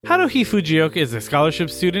Haruhi Fujioka is a scholarship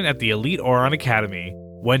student at the elite Ouran Academy.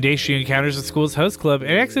 One day she encounters the school's host club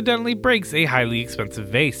and accidentally breaks a highly expensive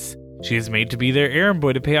vase. She is made to be their errand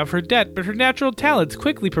boy to pay off her debt, but her natural talents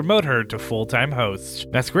quickly promote her to full-time host,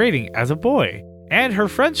 masquerading as a boy. And her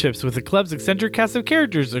friendships with the club's eccentric cast of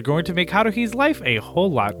characters are going to make Haruhi's life a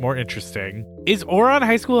whole lot more interesting. Is Ouran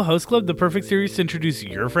High School Host Club the perfect series to introduce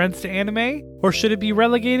your friends to anime? Or should it be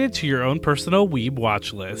relegated to your own personal weeb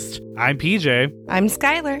watch list? I'm PJ. I'm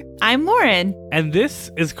Skylar. I'm Lauren. And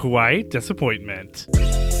this is Kawaii Disappointment.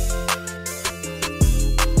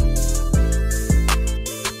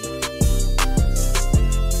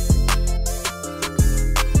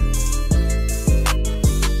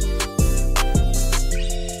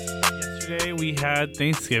 We had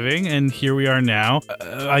Thanksgiving, and here we are now.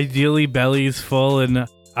 Ideally, bellies full and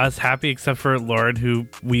us happy, except for Lauren, who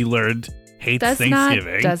we learned hates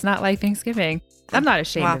Thanksgiving. Does not like Thanksgiving. I'm not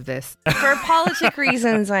ashamed of this. For politic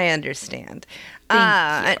reasons, I understand.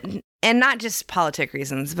 And not just politic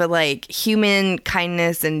reasons, but like human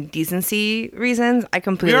kindness and decency reasons. I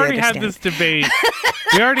completely understand. We already had this debate.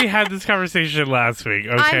 We already had this conversation last week,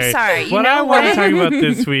 okay? I'm sorry. What I want to talk about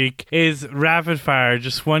this week is rapid fire.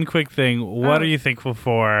 Just one quick thing. What are you thankful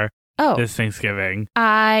for this Thanksgiving?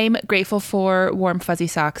 I'm grateful for warm, fuzzy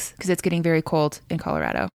socks because it's getting very cold in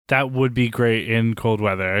Colorado. That would be great in cold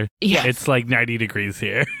weather. Yes. It's like 90 degrees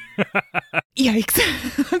here.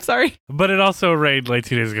 Yikes. I'm sorry. But it also rained like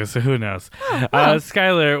 2 days ago, so who knows?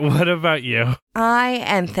 Skylar, what about you? I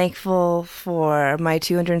am thankful for my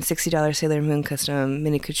 $260 Sailor Moon custom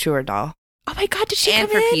mini couture doll. Oh my God, did she and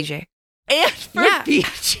come for in? PJ. And for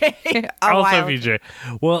PJ. Also PJ.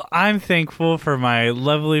 Well, I'm thankful for my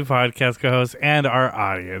lovely podcast co-host and our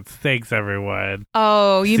audience. Thanks, everyone.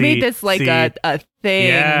 Oh, you made this like a thing.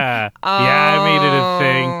 Yeah. Oh. Yeah, I made it a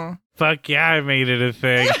thing. Fuck yeah, I made it a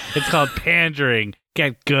thing. It's called pandering.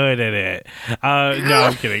 Get good at it. No,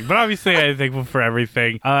 I'm kidding. But obviously, I'm thankful for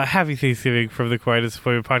everything. Happy Thanksgiving from the Quiet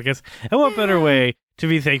Disappointment podcast. And what better way to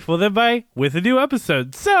be thankful than with a new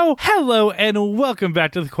episode? So, hello and welcome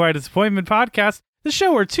back to the Quiet Disappointment podcast, the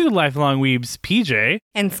show where two lifelong weebs, PJ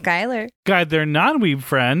and Skylar, guide their non-weeb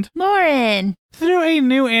friend, Lauren, through a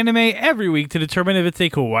new anime every week to determine if it's a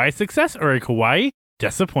kawaii success or a kawaii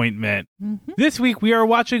disappointment. Mm-hmm. This week we are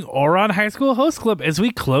watching Ouran High School Host Club as we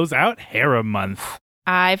close out Harem Month.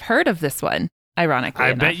 I've heard of this one, ironically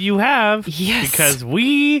enough. Bet you have. Yes. Because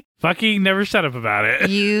we fucking never shut up about it.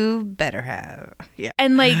 You better have. Yeah.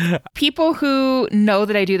 And like people who know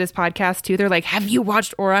that I do this podcast too, they're like, have you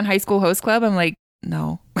watched Ouran High School Host Club? I'm like,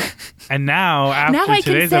 no. And now,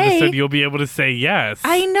 after today's episode, you'll be able to say yes.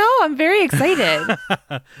 I know. I'm very excited.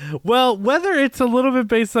 Well, whether it's a little bit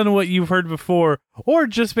based on what you've heard before or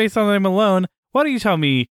just based on them alone, why don't you tell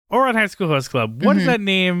me, Ouran High School Host Club, what does that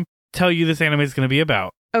name tell you this anime is going to be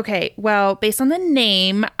about? Okay, well, based on the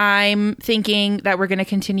name, I'm thinking that we're going to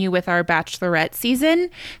continue with our Bachelorette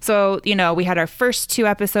season. So, we had our first 2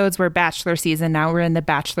 episodes were Bachelor season. Now we're in the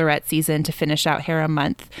Bachelorette season to finish out Harem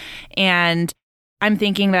Month. And I'm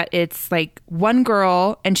thinking that it's like one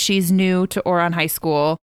girl and she's new to Ouran High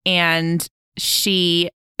School and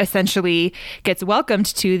she essentially gets welcomed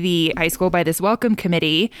to the high school by this welcome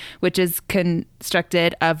committee, which is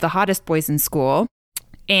constructed of the hottest boys in school.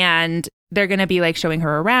 And they're going to be like showing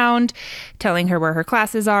her around, telling her where her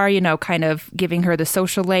classes are, kind of giving her the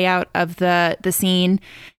social layout of the scene.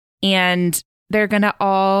 And they're going to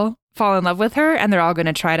all fall in love with her and they're all going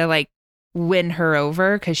to try to like win her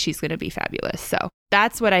over because she's going to be fabulous. So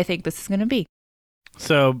that's what I think this is going to be.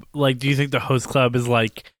 So, like, do you think the host club is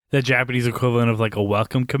like the Japanese equivalent of like a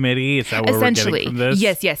welcome committee? Is that what we're getting from this?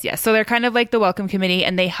 Yes. So they're kind of like the welcome committee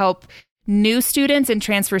and they help new students and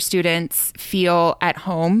transfer students feel at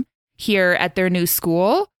home here at their new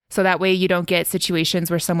school. So that way you don't get situations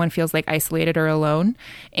where someone feels like isolated or alone.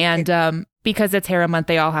 And because it's Harem Month,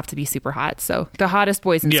 they all have to be super hot. So the hottest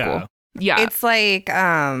boys in school. Yeah. It's like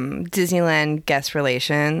Disneyland guest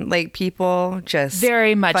relation. Like people just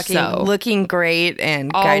very much so looking great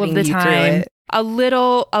and all guiding of the you time. Through it.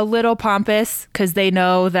 A little pompous because they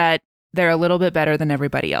know that they're a little bit better than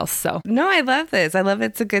everybody else. So no, I love this. I love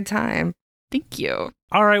it's a good time. Thank you.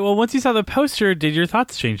 All right. Well, once you saw the poster, did your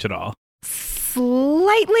thoughts change at all?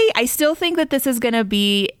 Slightly. I still think that this is going to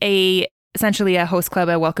be essentially a host club,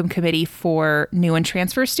 a welcome committee for new and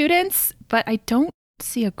transfer students, but I don't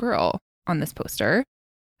see a girl on this poster.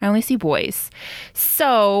 I only see boys.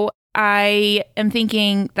 So I am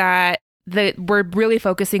thinking that we're really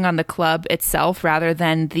focusing on the club itself rather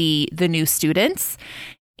than the new students.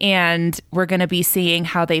 And we're going to be seeing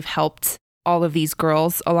how they've helped all of these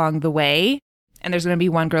girls along the way. And there's going to be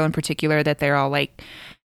one girl in particular that they're all like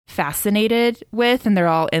fascinated with and they're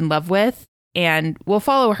all in love with. And we'll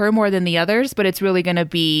follow her more than the others, but it's really going to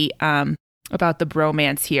be about the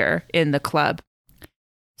bromance here in the club.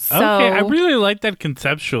 So, okay, I really like that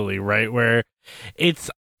conceptually, right? Where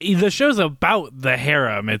the show's about the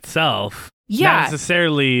harem itself, not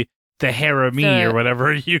necessarily the harem-y or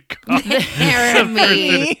whatever you call it. The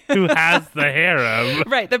harem-y. Who has the harem.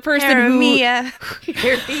 Right, the person Harem-ia.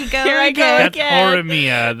 Here we go. Here I go again. That's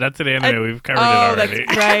Horimiya. That's an anime. We've covered it already.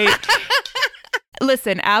 That's right.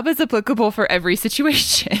 Listen, ABBA is applicable for every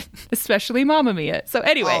situation, especially Mamma Mia. So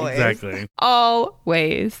anyway. Always. Exactly.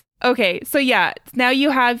 Always. Okay, so yeah, now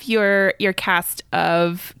you have your cast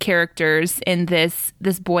of characters in this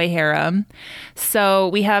boy harem. So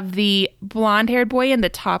we have the blonde-haired boy in the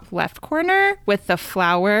top left corner with the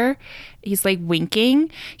flower. He's like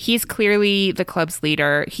winking. He's clearly the club's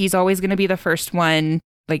leader. He's always going to be the first one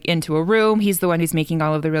like into a room. He's the one who's making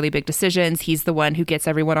all of the really big decisions. He's the one who gets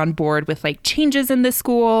everyone on board with like changes in the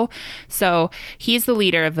school. So he's the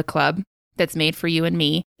leader of the club that's made for you and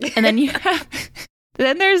me. And then you have...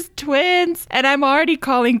 Then there's twins, and I'm already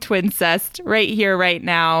calling twincest right here, right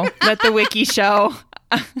now. Let the wiki show.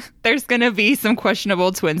 There's going to be some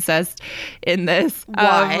questionable twincest in this.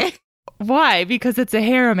 Why? Why? Because it's a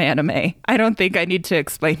harem anime. I don't think I need to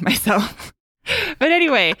explain myself. But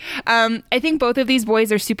anyway, I think both of these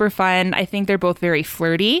boys are super fun. I think they're both very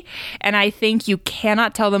flirty, and I think you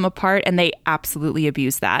cannot tell them apart, and they absolutely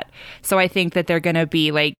abuse that. So I think that they're going to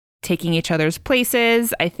be like taking each other's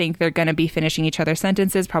places. I think they're going to be finishing each other's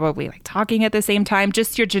sentences, probably like talking at the same time.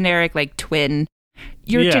 Just your generic like twin,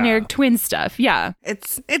 generic twin stuff. Yeah.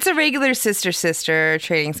 It's a regular sister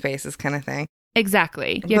trading spaces kind of thing.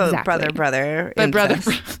 Exactly. Brother. But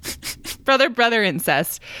brother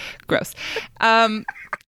incest. Gross. And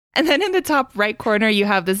then in the top right corner, you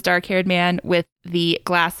have this dark-haired man with the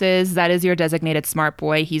glasses. That is your designated smart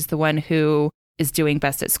boy. He's the one who is doing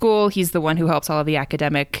best at school. He's the one who helps all of the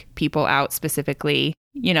academic people out specifically.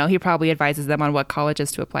 You know, he probably advises them on what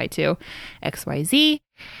colleges to apply to, XYZ.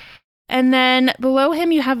 And then below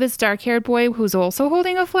him, you have this dark-haired boy who's also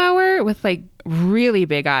holding a flower with like really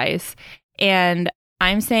big eyes. And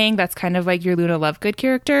I'm saying that's kind of like your Luna Lovegood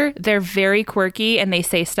character. They're very quirky and they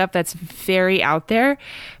say stuff that's very out there.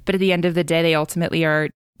 But at the end of the day, they ultimately are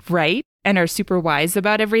right and are super wise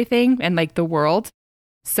about everything and like the world.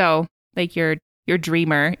 So like your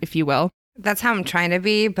dreamer, if you will. That's how I'm trying to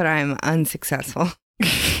be, but I'm unsuccessful.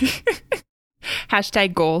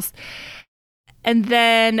 Hashtag goals. And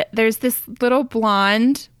then there's this little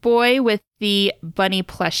blonde boy with the bunny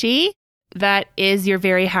plushie. That is your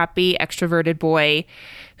very happy, extroverted boy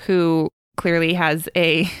who clearly has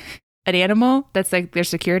an animal that's like their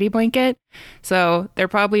security blanket. So they're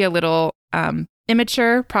probably a little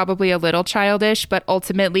immature, probably a little childish, but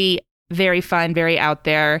ultimately very fun, very out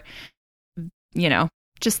there. You know,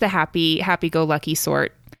 just the happy-go-lucky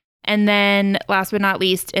sort. And then last but not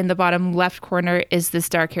least, in the bottom left corner is this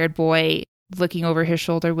dark-haired boy looking over his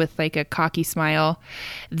shoulder with like a cocky smile.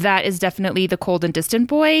 That is definitely the cold and distant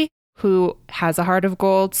boy who has a heart of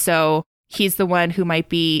gold. So he's the one who might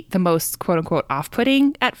be the most quote-unquote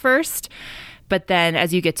off-putting at first. But then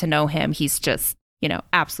as you get to know him, he's just, you know,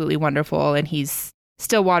 absolutely wonderful. And he's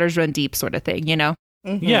still waters run deep sort of thing, you know?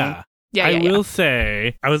 Mm-hmm. Yeah. I will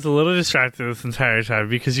say, I was a little distracted this entire time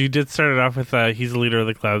because you did start it off with he's the leader of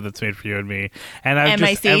the club that's made for you and me. And I've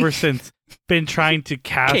just ever since been trying to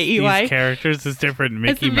cast these characters as different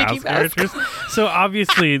Mickey Mouse characters. So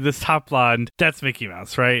obviously this top blonde, that's Mickey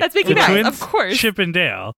Mouse, right? That's Mickey Mouse, twins, of course. Chip and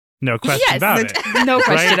Dale. No question about it. No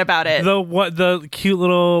question about it. The cute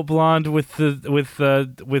little blonde with the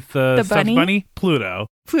stuffed bunny? Pluto.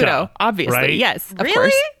 Duh, obviously. Right? Yes. Of really?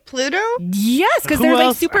 Course. Pluto? Yes, because they're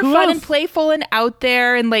like super fun and playful and out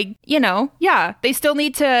there and like, you know, yeah, they still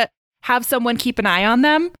need to have someone keep an eye on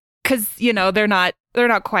them because, you know, they're not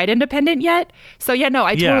quite independent yet. So yeah, no,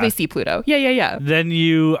 I totally see Pluto. Yeah. Then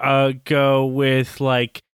you go with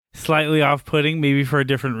like slightly off-putting, maybe for a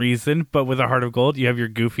different reason, but with a heart of gold. You have your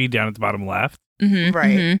Goofy down at the bottom left. Mm-hmm,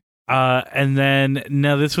 right. Mm-hmm. And then,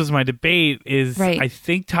 now this was my debate, is I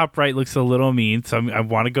think top right looks a little mean, so I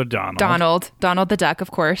want to go Donald. Donald the Duck,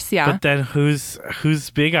 of course, yeah. But then who's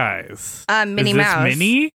Big Eyes? Minnie Mouse.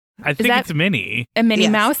 Minnie? I think it's Minnie. A Minnie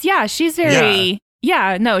Mouse? Yeah, she's very...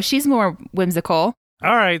 Yeah, no, she's more whimsical.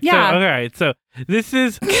 All right, so this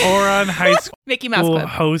is Ouran High School Mickey Mouse Club.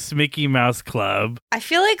 Host Mickey Mouse Club. I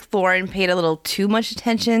feel like Lauren paid a little too much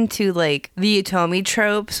attention to like the Atomi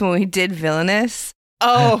tropes when we did Villainous.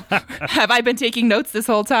 Oh, have I been taking notes this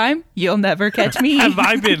whole time? You'll never catch me. Have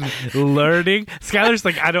I been learning? Skylar's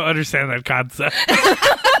like, I don't understand that concept.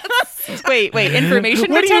 Wait,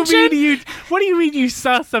 information What retention? What do you mean you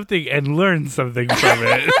saw something and learned something from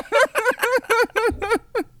it?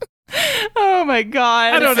 Oh my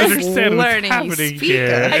God. I don't understand what's learning happening speak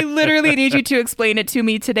here. I literally need you to explain it to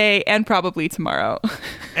me today and probably tomorrow.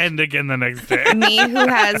 And again the next day. Me, who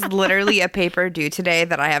has literally a paper due today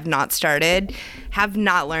that I have not started, have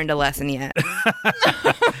not learned a lesson yet.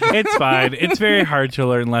 It's fine. It's very hard to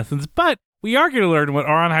learn lessons, but we are going to learn what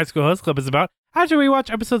Ouran High School Host Club is about after we watch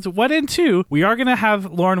episodes 1 and 2. We are going to have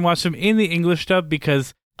Lauren watch them in the English dub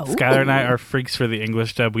because Skylar and I are freaks for the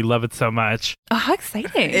English dub. We love it so much. Oh, how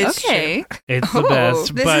exciting. It's Okay. It's the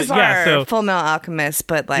best. This but is yeah, our so Full Metal Alchemist,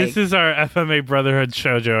 but like this is our FMA Brotherhood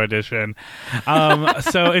Shoujo edition.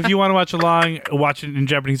 So if you want to watch along, watch it in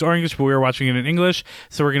Japanese or English, but we are watching it in English.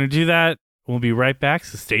 So we're going to do that. We'll be right back,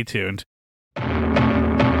 so stay tuned.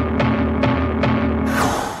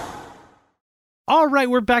 All right,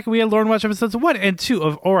 we're back. We had Lauren watch episodes 1 and 2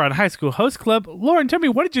 of Ouran High School Host Club. Lauren, tell me,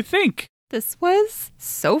 what did you think? This was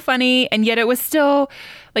so funny, and yet it was still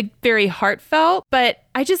like very heartfelt, but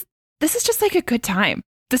this is just like a good time.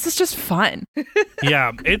 This is just fun.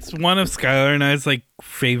 Yeah, it's one of Skylar and I's like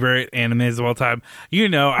favorite animes of all time. You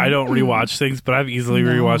know, I don't rewatch things, but I've easily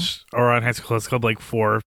rewatched Ouran High School Host Club like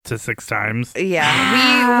 4 to 6 times.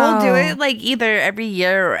 yeah, we will do it like either every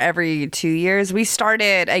year or every 2 years. We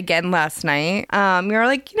started again last night. We were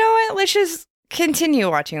like, you know what? Let's just continue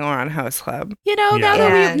watching Ouran Host Club. You know,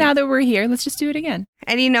 Yeah. now that we're here, let's just do it again.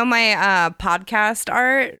 And you know my podcast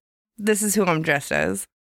art? This is who I'm dressed as.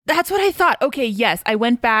 That's what I thought. Okay, yes. I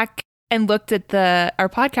went back and looked at our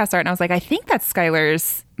podcast art and I was like, I think that's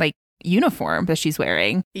Skylar's like uniform that she's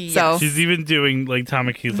wearing. Yes. So She's even doing like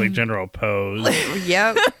Tamaki's like general pose.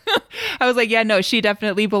 Yep. I was like, yeah, no, she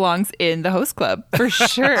definitely belongs in the host club for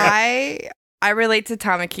sure. I relate to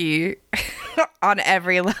Tamaki on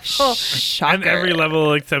every level. Shocker. On every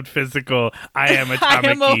level except physical, I am a I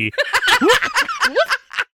am a- Tamaki.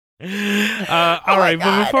 All right,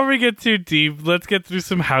 but before we get too deep, let's get through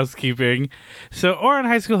some housekeeping. So, Ouran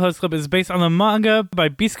High School Host Club is based on the manga by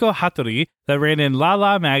Bisco Hattori that ran in La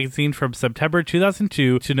La magazine from September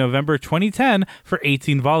 2002 to November 2010 for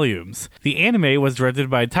 18 volumes. The anime was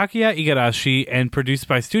directed by Takuya Igarashi and produced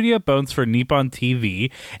by Studio Bones for Nippon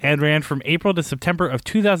TV and ran from April to September of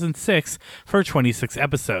 2006 for 26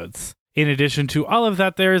 episodes. In addition to all of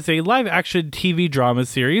that, there is a live-action TV drama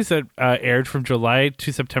series that aired from July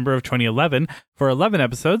to September of 2011 for 11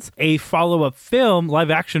 episodes, a follow-up film,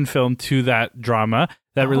 live-action film to that drama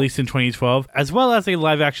that released in 2012, as well as a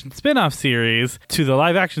live-action spin-off series to the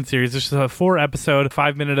live-action series. This is a 4-episode,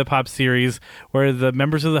 5-minute-a-pop series where the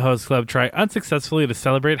members of the host club try unsuccessfully to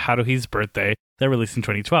celebrate Haruhi's birthday that released in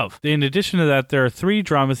 2012. In addition to that, there are 3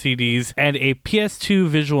 drama CDs and a PS2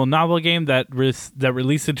 visual novel game that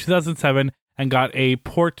released in 2007 and got a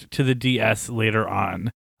port to the DS later on.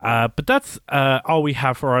 But that's all we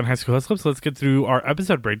have for Ouran High School Host Club, so let's get through our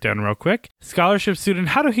episode breakdown real quick. Scholarship student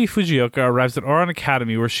Haruhi Fujioka arrives at Ouran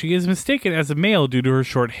Academy where she is mistaken as a male due to her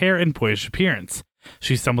short hair and boyish appearance.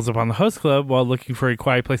 She stumbles upon the host club while looking for a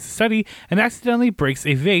quiet place to study and accidentally breaks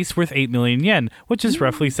a vase worth 8 million yen, which is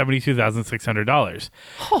roughly $72,600.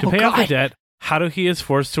 To pay off the debt, Haruhi is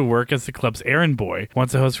forced to work as the club's errand boy.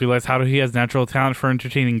 Once the host realizes Haruhi has natural talent for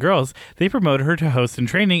entertaining girls, they promote her to host in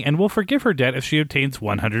training and will forgive her debt if she obtains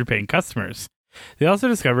 100 paying customers. They also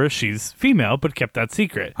discover she's female, but kept that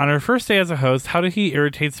secret. On her first day as a host, Haruhi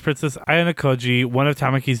irritates Princess Ayano Koji, one of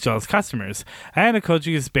Tamaki's jealous customers. Ayano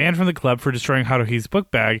Koji is banned from the club for destroying Haruhi's book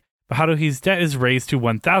bag, but Haruhi's debt is raised to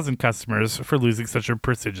 1,000 customers for losing such a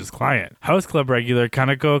prestigious client. Host club regular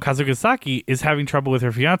Kaneko Kazugasaki is having trouble with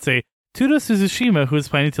her fiancé, Tudo Suzushima, who is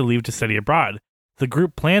planning to leave to study abroad. The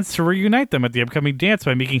group plans to reunite them at the upcoming dance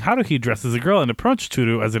by making Haruhi dress as a girl and approach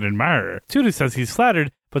Tudo as an admirer. Tudo says he's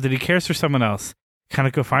flattered, but that he cares for someone else.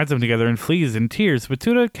 Kaneko finds them together and flees in tears, but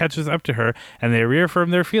Tudo catches up to her, and they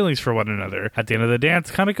reaffirm their feelings for one another. At the end of the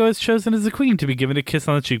dance, Kaneko is chosen as the queen to be given a kiss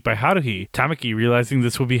on the cheek by Haruhi. Tamaki, realizing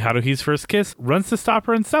this will be Haruhi's first kiss, runs to stop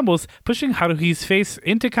her and stumbles, pushing Haruhi's face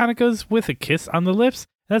into Kaneko's with a kiss on the lips.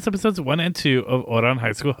 That's episodes 1 and 2 of Ouran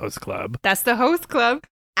High School Host Club. That's the host club.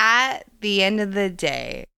 At the end of the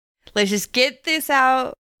day, let's just get this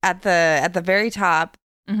out at the very top.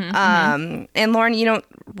 And Lauren, you don't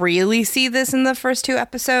really see this in the first 2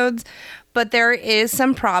 episodes, but there is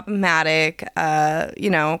some problematic,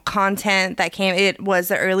 content that came. It was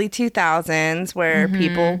the early 2000s where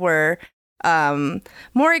people were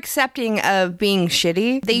more accepting of being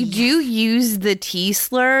shitty. They do use the T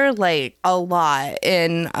slur like a lot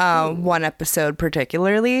in one episode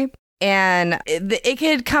particularly. And it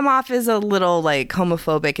could come off as a little like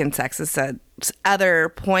homophobic and sexist at other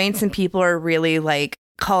points, and people are really like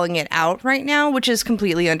calling it out right now, which is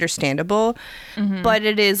completely understandable. But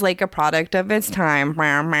it is like a product of its time.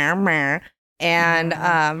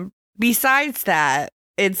 And besides that,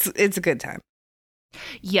 it's a good time.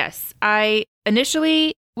 Yes. I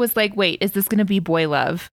initially was like, wait, is this going to be boy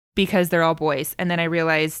love? Because they're all boys. And then I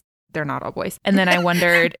realized they're not all boys. And then I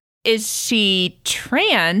wondered, is she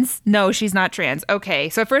trans? No, she's not trans. Okay.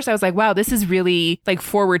 So at first I was like, wow, this is really like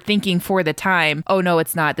forward thinking for the time. Oh, no,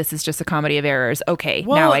 it's not. This is just a comedy of errors. Okay.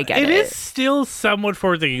 Well, now I get it. It is still somewhat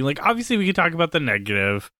forward thinking. Like, obviously, we can talk about the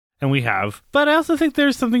negative, and we have. But I also think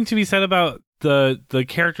there's something to be said about the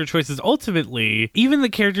character choices. Ultimately, even the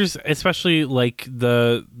characters, especially like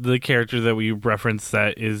the character that we referenced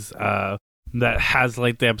that is that has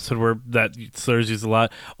like the episode where that slurs used a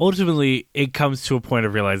lot, ultimately it comes to a point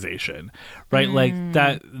of realization, right? Like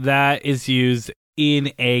that is used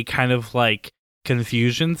in a kind of like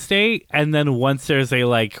confusion state, and then once there's a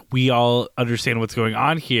like we all understand what's going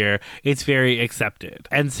on here, it's very accepted.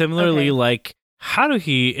 And similarly, like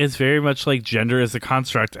Haruhi is very much like gender is a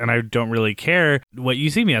construct, and I don't really care what you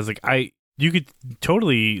see me as. Like you could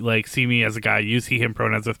totally like see me as a guy. You see him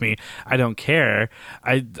pronouns with me. I don't care.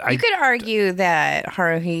 You could argue that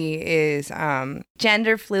Haruhi is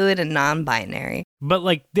gender fluid and non-binary, but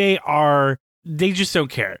like they just don't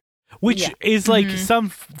care. Which is like some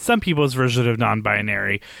people's version of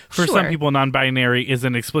non-binary. For some people, non-binary is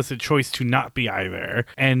an explicit choice to not be either,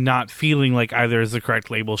 and not feeling like either is the correct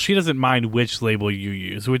label. She doesn't mind which label you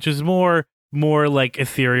use, which is more like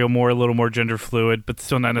ethereal, a little more gender fluid, but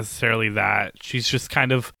still not necessarily that. She's just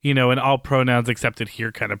kind of, an all pronouns accepted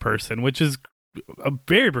here kind of person, which is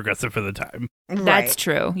very progressive for the time. That's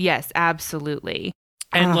true. Yes, absolutely.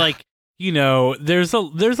 And there's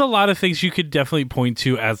a lot of things you could definitely point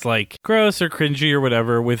to as like gross or cringy or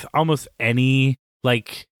whatever with almost any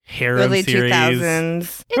like harem early series.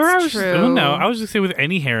 2000s. It's true. I was just saying with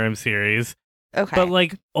any harem series. Okay. But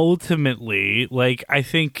like ultimately, like I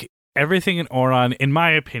think everything in Ouran, in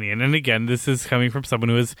my opinion, and again, this is coming from someone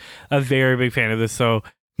who is a very big fan of this, so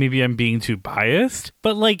maybe I'm being too biased,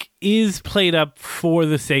 but like is played up for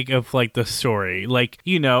the sake of like the story. Like,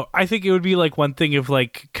 I think it would be like one thing if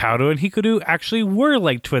like Kaoru and Hikaru actually were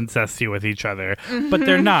like twincesty with each other, but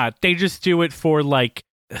they're not. They just do it for the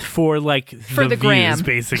views, gram,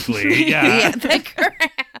 basically. Yeah, the gram.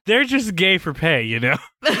 They're just gay for pay,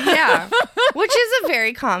 Yeah, which is a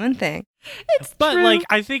very common thing. But true. like,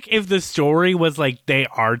 I think if the story was like they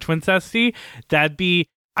are twincesty, that'd be,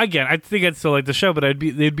 again, I think I'd still like the show, but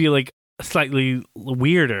they'd be like slightly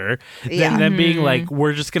weirder than them being like,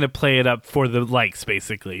 we're just gonna play it up for the likes,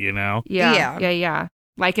 basically, Yeah.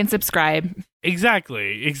 Like and subscribe.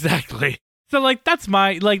 Exactly. So like that's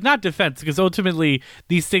my like not defense, because ultimately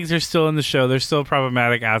these things are still in the show. There's still a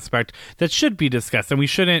problematic aspect that should be discussed, and we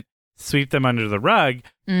shouldn't sweep them under the rug.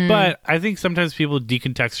 But I think sometimes people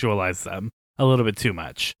decontextualize them a little bit too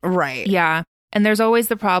much. Right. Yeah. And there's always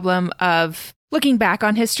the problem of looking back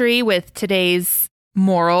on history with today's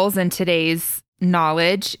morals and today's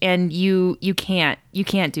knowledge, and you can't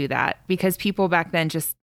do that because people back then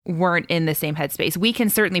just weren't in the same headspace. We can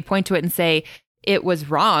certainly point to it and say it was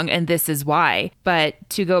wrong and this is why, but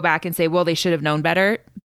to go back and say, well, they should have known better,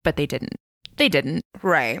 but they didn't.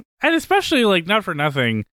 Right. And especially like not for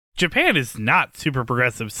nothing, Japan is not super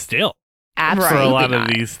progressive still. Absolutely for a lot not.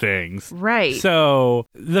 of these things. Right. So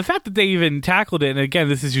the fact that they even tackled it, and again,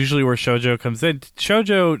 this is usually where shoujo comes in.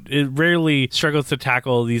 Shoujo, it rarely struggles to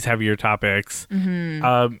tackle these heavier topics,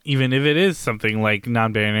 even if it is something like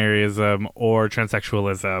non-binaryism or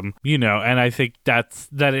transsexualism, and I think that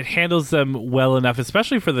it handles them well enough,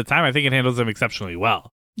 especially for the time. I think it handles them exceptionally well.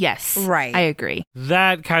 Yes. Right. I agree.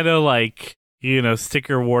 That kind of like,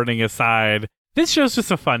 sticker warning aside, this show's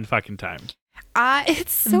just a fun fucking time.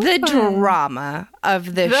 It's so the fun. drama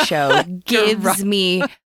of the show gives me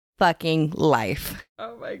fucking life.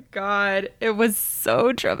 Oh my God. It was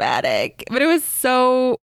so dramatic, but it was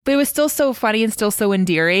still so funny and still so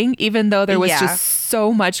endearing, even though there was just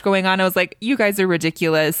so much going on. I was like, you guys are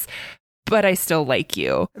ridiculous, but I still like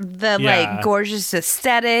you. The like gorgeous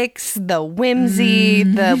aesthetics, the whimsy,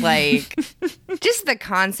 the like, just the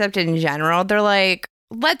concept in general. They're like,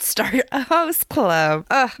 let's start a host club.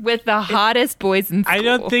 With the hottest boys in school. I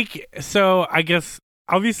don't think so. I guess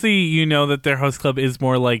obviously that their host club is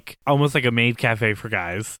more like almost like a maid cafe for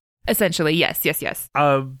guys. Essentially, yes.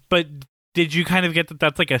 But did you kind of get that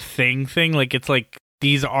that's like a thing? Like it's like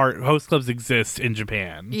these host clubs exist in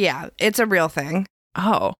Japan. Yeah, it's a real thing.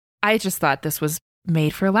 Oh, I just thought this was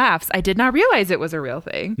made for laughs. I did not realize it was a real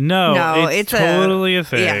thing. No, it's totally a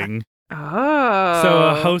thing. Yeah.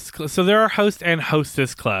 Oh. So there are host and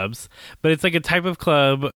hostess clubs, but it's like a type of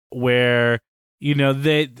club where You know,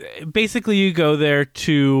 basically you go there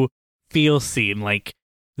to feel seen. Like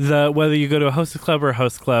whether you go to a hostess club or a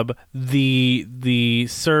host club, the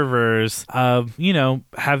servers have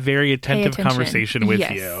very attentive conversation with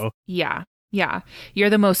you. Yeah. You're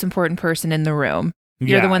the most important person in the room.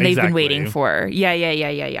 You're the one they've been waiting for.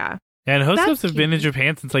 Yeah. And host clubs have been in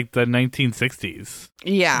Japan since like the 1960s.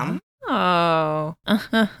 Yeah. Oh,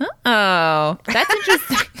 that's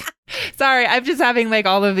interesting. Sorry, I'm just having like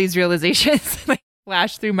all of these realizations like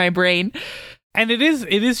flash through my brain. And it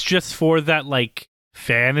is just for that like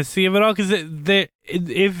fantasy of it all, because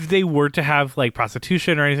if they were to have like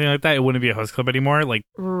prostitution or anything like that, it wouldn't be a host club anymore. Like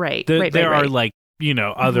there are like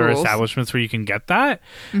other rules. Establishments where you can get that.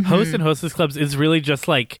 Host and hostess clubs is really just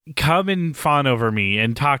like, come and fawn over me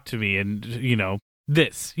and talk to me and you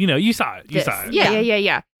saw it.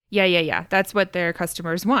 Yeah. That's what their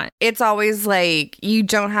customers want. It's always like you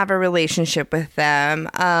don't have a relationship with them.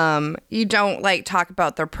 You don't like talk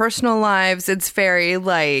about their personal lives. It's very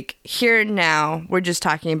like, here and now, we're just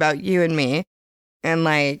talking about you and me. And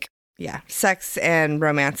like, yeah, sex and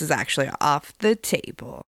romance is actually off the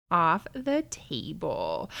table. Off the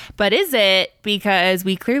table. But is it? Because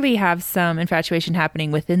we clearly have some infatuation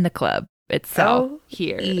happening within the club itself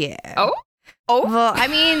here. Yeah. Oh? Well, I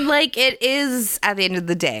mean, like, it is, at the end of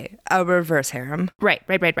the day, a reverse harem. Right.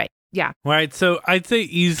 Yeah. Right. So I'd say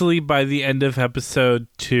easily by the end of episode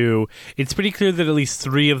 2, it's pretty clear that at least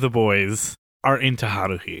 3 of the boys are into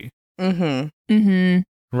Haruhi.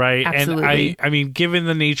 Right. Absolutely. And I mean, given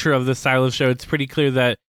the nature of the style of show, it's pretty clear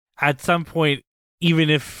that at some point, even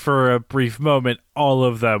if for a brief moment, all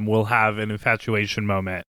of them will have an infatuation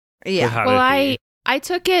moment. Yeah. Well, I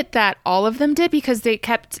took it that all of them did because they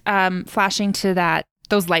kept flashing to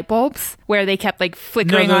those light bulbs where they kept like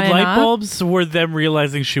flickering on and the light off. bulbs were them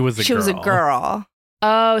realizing she was a girl. She was a girl.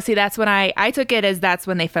 Oh, see, that's when I took it as that's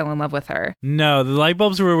when they fell in love with her. No, the light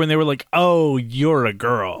bulbs were when they were like, oh, you're a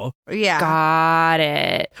girl. Yeah. Got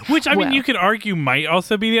it. Which, I mean, you could argue might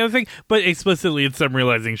also be the other thing, but explicitly it's them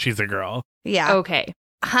realizing she's a girl. Yeah. Okay.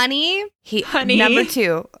 Honey. Number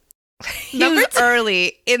 2. He was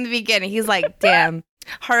early in the beginning. He's like, damn,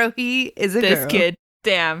 Haruhi is a girl. This kid.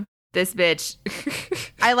 Damn. This bitch.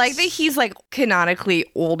 I like that he's like canonically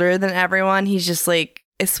older than everyone. He's just like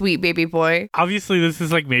a sweet baby boy. Obviously, this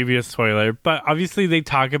is like maybe a spoiler, but obviously they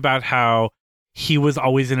talk about how he was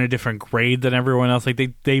always in a different grade than everyone else. Like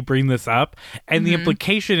they bring this up, and the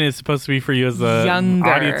implication is supposed to be for you as a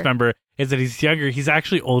audience member is that he's younger. He's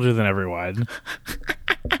actually older than everyone.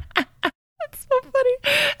 That's so funny.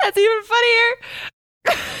 That's even funnier.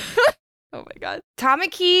 Oh my god.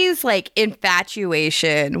 Tamaki's like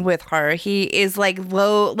infatuation with Haruhi is like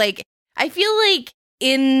low. Like I feel like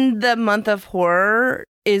in the month of horror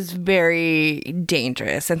is very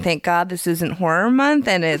dangerous, and thank God this isn't horror month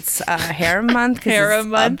and it's harem month. Harem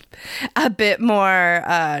month, a bit more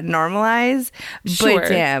normalized. Sure. But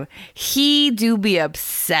damn, he do be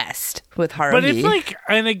obsessed with Haruhi. But it's like,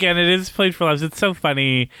 and again, it is played for laughs. It's so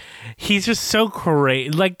funny. He's just so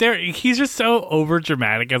crazy. Like he's just so over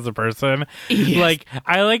dramatic as a person. Yes. Like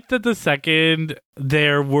I like that the second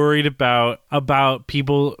they're worried about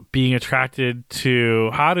people being attracted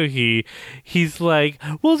to Haruhi, he's like,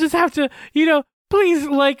 we'll just have to, please,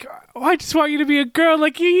 like, I just want you to be a girl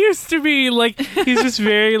like you used to be. Like, he's just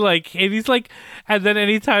very, like, and he's like, and then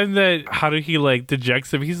anytime that Haruhi, like,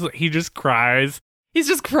 dejects him, he just cries. He's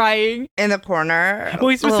just crying. In the corner. Well,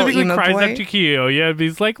 he specifically cries up to Kiyoya, and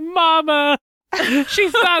he's like, Mama,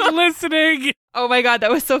 she's not listening. Oh my god, that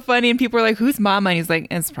was so funny. And people were like, who's Mama? And he's like,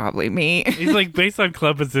 it's probably me. He's like, based on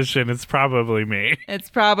club position, it's probably me. It's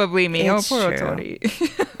probably me. It's poor true.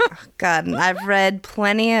 Otori. God, and I've read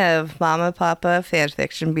plenty of Mama Papa fan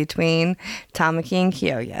fiction between Tamaki and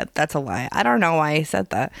Kiyoya. That's a lie. I don't know why he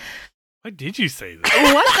said that. Why did you say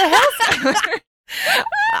that? What the hell?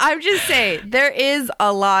 I'm just saying, there is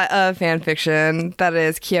a lot of fan fiction that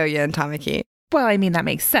is Kiyoya and Tamaki. Well, I mean, that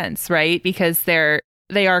makes sense, right? Because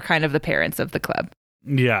they are kind of the parents of the club.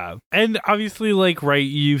 Yeah. And obviously, like, right,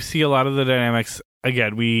 you see a lot of the dynamics.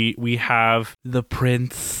 Again, we have the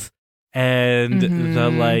prince and the,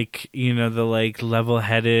 like, the, like,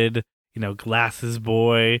 level-headed, glasses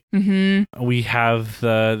boy. Mm-hmm. We have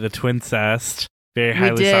the twincest, very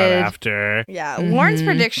highly sought after. Yeah. Lauren's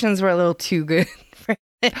predictions were a little too good for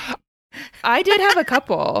it. I did have a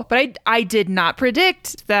couple, but I did not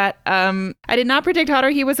predict that. I did not predict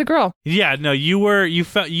Haruhi was a girl. Yeah, no, you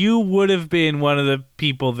would have been one of the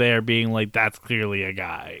people there being like, that's clearly a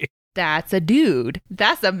guy. That's a dude.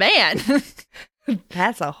 That's a man.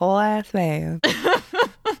 That's a whole ass man.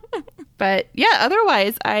 But yeah,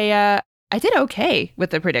 otherwise I did okay with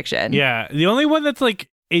the prediction. Yeah, the only one that's like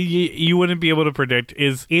you wouldn't be able to predict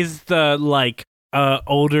is the like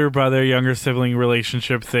older brother younger sibling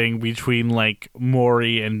relationship thing between like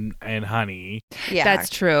Maury and Honey. Yeah, that's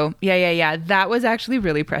true. Yeah. That was actually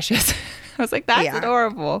really precious. I was like, that's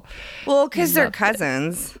adorable. Well, because they're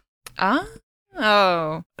cousins.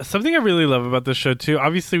 Oh. Something I really love about this show too,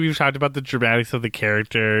 obviously we've talked about the dramatics of the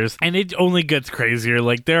characters, and it only gets crazier.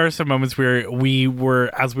 Like there are some moments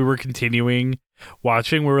where as we were continuing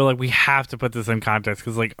watching, we were like, we have to put this in context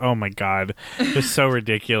because like, oh my god, they're so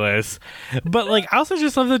ridiculous. But like I also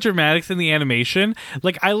just love the dramatics in the animation.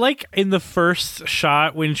 Like I like in the first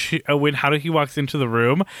shot when Haruhi walks into the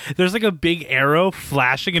room, there's like a big arrow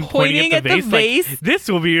flashing and pointing at the vase. Like, this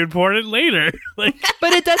will be important later. Like,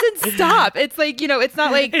 but it doesn't stop. It's like, it's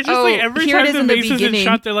not like, it's just like every time the vase is in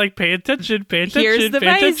shot, they're like, pay attention. Here's the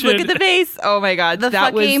vase. Look at the vase. Oh my god, the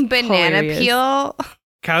fucking banana hilarious. peel.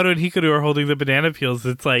 Kaoru and Hikaru are holding the banana peels.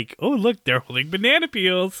 It's like, oh look, they're holding banana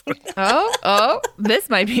peels. This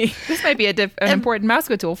might be an important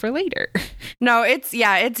Mouseco tool for later. No,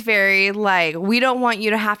 it's very like, we don't want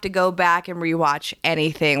you to have to go back and rewatch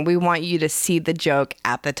anything. We want you to see the joke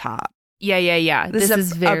at the top. Yeah. This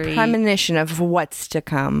is very a premonition of what's to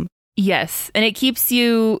come. Yes, and it keeps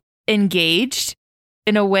you engaged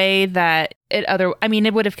in a way that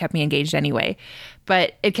it would have kept me engaged anyway,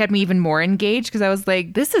 but it kept me even more engaged because I was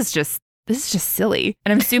like, this is just silly,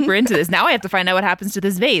 and I'm super into this. Now I have to find out what happens to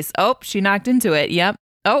this vase. Oh, she knocked into it. Yep.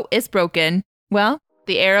 Oh, it's broken. Well,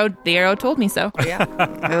 the arrow told me so. Yeah,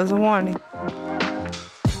 it was a warning.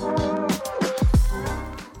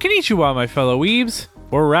 Konnichiwa, my fellow weebs.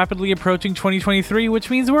 We're rapidly approaching 2023, which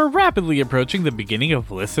means we're rapidly approaching the beginning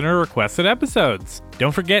of listener-requested episodes.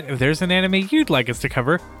 Don't forget, if there's an anime you'd like us to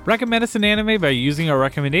cover, recommend us an anime by using our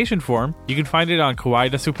recommendation form. You can find it on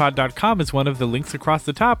kawaiidesupod.com as one of the links across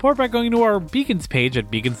the top, or by going to our Beacons page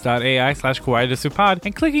at beacons.ai/kawaiidesupod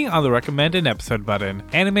and clicking on the Recommend an Episode button.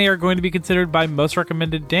 Anime are going to be considered by most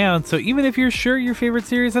recommended down, so even if you're sure your favorite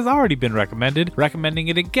series has already been recommended, recommending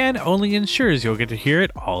it again only ensures you'll get to hear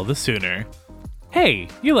it all the sooner. Hey,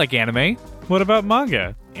 you like anime? What about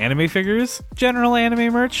manga? Anime figures? General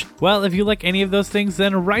anime merch? Well, if you like any of those things,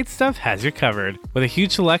 then Right Stuf has you covered. With a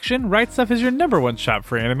huge selection, Right Stuf is your #1 shop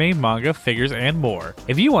for anime, manga, figures, and more.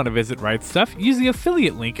 If you want to visit Right Stuf, use the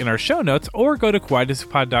affiliate link in our show notes or go to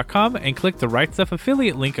kawaiidesupod.com and click the Right Stuf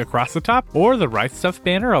affiliate link across the top or the Right Stuf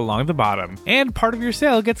banner along the bottom. And part of your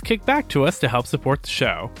sale gets kicked back to us to help support the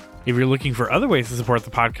show. If you're looking for other ways to support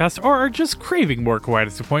the podcast or are just craving more Kawaii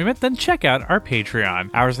Disappointment, then check out our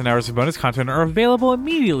Patreon. Hours and hours of bonus content are available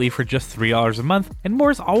immediately for just $3 a month, and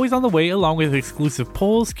more is always on the way along with exclusive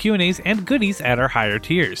polls, Q&As, and goodies at our higher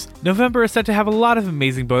tiers. November is set to have a lot of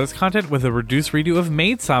amazing bonus content with a reduced redo of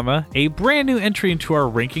Maid-sama, a brand new entry into our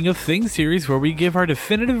Ranking of Things series where we give our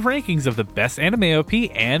definitive rankings of the best anime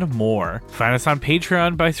OP, and more. Find us on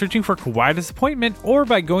Patreon by searching for Kawaii Disappointment or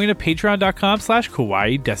by going to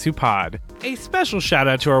patreon.com/kawaiidesupod. A special shout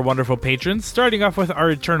out to our wonderful patrons, starting off with our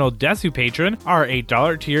eternal Desu patron, our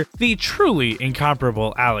 $8 tier, the truly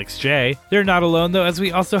incomparable Alex J. They're not alone though, as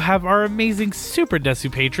we also have our amazing Super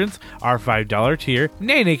Desu patrons, our $5 tier,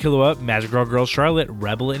 Nene Killua, Magic Girl Charlotte,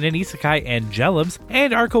 Rebel in an Isekai, and Jellums,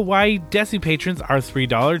 and our Kawaii Desu patrons, our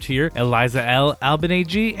 $3 tier, Eliza L, Albin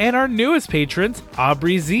G, and our newest patrons,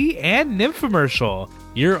 Aubrey Z, and Nymphomercial.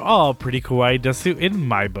 You're all pretty Kawaii Desu in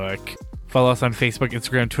my book. Follow us on Facebook,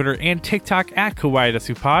 Instagram, Twitter, and TikTok at Kawaii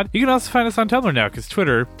Desupod. You can also find us on Tumblr now, because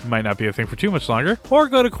Twitter might not be a thing for too much longer. Or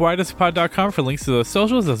go to kawaiidesupod.com for links to those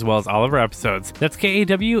socials, as well as all of our episodes. That's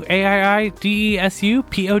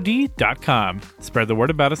KAWAIIDESUPOD.com. Spread the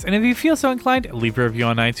word about us, and if you feel so inclined, leave a review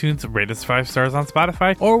on iTunes, rate us 5 stars on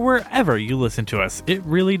Spotify, or wherever you listen to us. It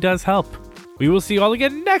really does help. We will see you all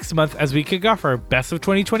again next month as we kick off our Best of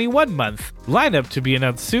 2021 month. Lineup to be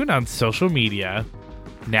announced soon on social media.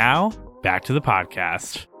 Now, back to the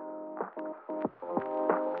podcast.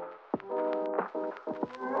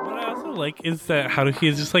 What I also like is that Haruhi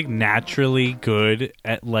is just like naturally good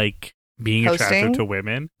at like being attractive to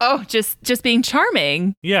women. Oh, just being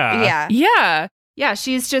charming. Yeah. Yeah,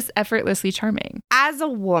 she's just effortlessly charming. As a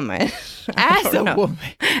woman.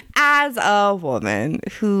 As a woman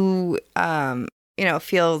who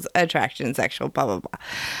feels attraction, sexual, blah, blah, blah.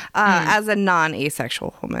 As a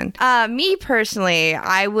non-asexual woman. Me personally,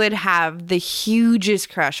 I would have the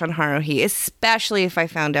hugest crush on Haruhi, especially if I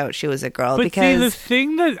found out she was a girl. But because see, the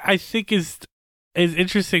thing that I think is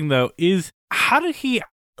interesting, though, is how did he,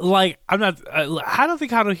 I don't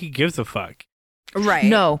think Haruhi gives a fuck. Right.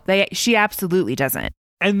 No, she absolutely doesn't.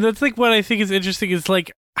 And that's like what I think is interesting is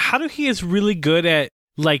like Haruhi is really good at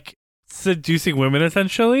like seducing women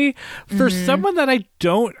essentially for someone that I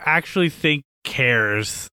don't actually think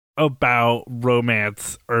cares about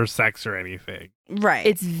romance or sex or anything. Right.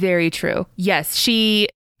 It's very true. Yes,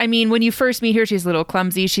 when you first meet her, she's a little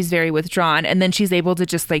clumsy. She's very withdrawn. And then she's able to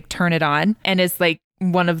just like turn it on and is like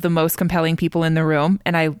one of the most compelling people in the room.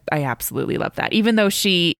 And I absolutely love that, even though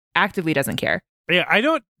she actively doesn't care. Yeah, I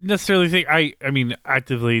don't necessarily think,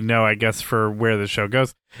 actively no, I guess, for where the show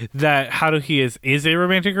goes, that Haruhi is a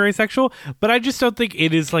romantic or asexual, but I just don't think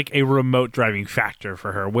it is like a remote driving factor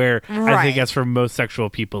for her, where I think as for most sexual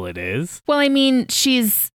people it is. Well, I mean,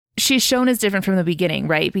 she's shown as different from the beginning,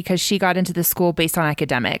 right? Because she got into the school based on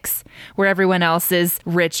academics, where everyone else is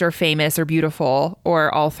rich or famous or beautiful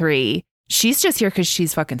or all three. She's just here because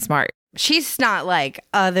she's fucking smart. She's not like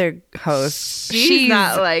other hosts. She's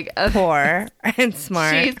not like poor and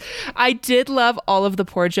smart. I did love all of the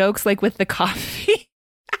poor jokes, like with the coffee.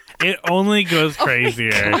 It only goes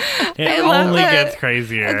crazier. It only gets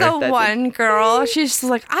crazier. The one girl, she's just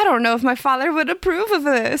like, I don't know if my father would approve of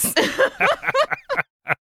this.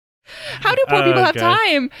 How do poor people have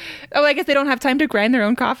time? Oh, I guess they don't have time to grind their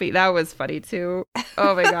own coffee. That was funny too.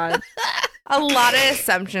 Oh my God. A lot of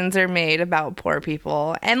assumptions are made about poor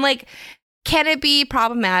people. And like, can it be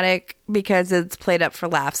problematic because it's played up for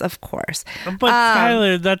laughs? Of course. But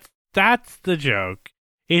Skylar, that's the joke.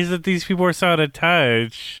 Is that these people are so out of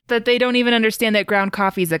touch. That they don't even understand that ground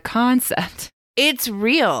coffee is a concept. It's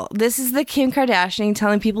real. This is the Kim Kardashian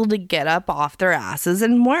telling people to get up off their asses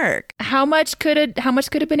and work. How much could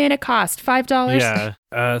a banana cost? $5?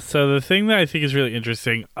 Yeah. So the thing that I think is really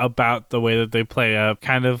interesting about the way that they play up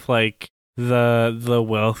kind of like the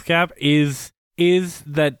wealth gap is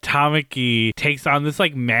that Tamaki takes on this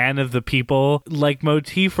like man of the people like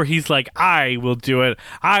motif where he's like, I will do it.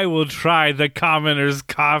 I will try the commoner's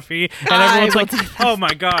coffee. And everyone's like, oh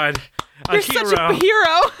my God. You're such a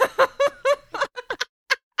hero.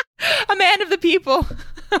 A man of the people.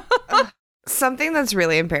 Something that's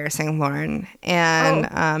really embarrassing, Lauren.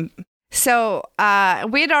 And so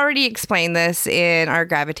we had already explained this in our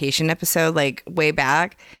gravitation episode, like way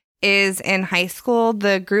back, is in high school,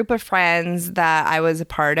 the group of friends that I was a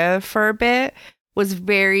part of for a bit was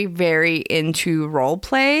very, very into role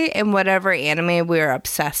play, and whatever anime we were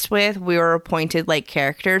obsessed with, we were appointed like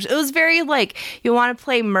characters. It was very like, you want to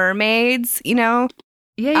play mermaids, you know?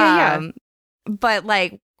 Yeah. But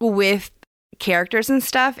like with characters and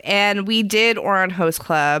stuff, and we did Ouran Host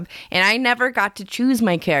Club, and I never got to choose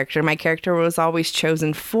my character. My character was always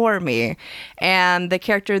chosen for me, and the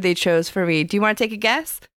character they chose for me, do you want to take a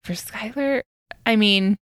guess? For Skylar, I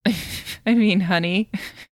mean, Honey.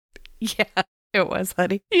 Yeah, it was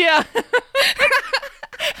Honey. Yeah.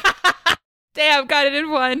 Damn, got it in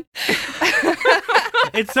one.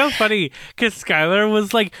 It's so funny because Skylar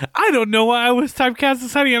was like, I don't know why I was typecast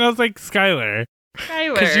as Honey, and I was like, Skylar,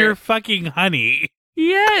 because you're fucking Honey.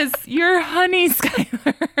 Yes, you're Honey,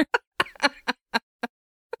 Skylar.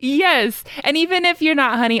 Yes, and even if you're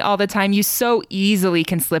not Honey all the time, you so easily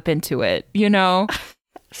can slip into it, you know?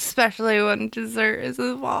 Especially when dessert is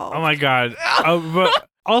involved. Oh my God. But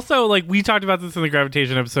also, like, we talked about this in the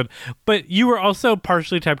gravitation episode, but you were also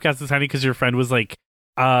partially typecast as Honey because your friend was like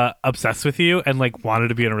obsessed with you and like wanted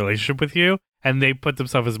to be in a relationship with you, and they put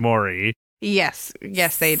themselves as Mori. Yes,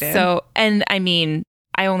 they did. So, and I mean,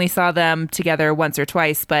 I only saw them together once or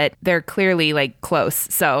twice, but they're clearly like close.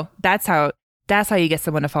 So that's how you get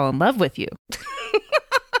someone to fall in love with you.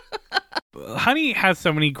 Honey has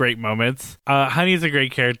so many great moments. Honey is a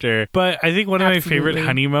great character, but I think one of my favorite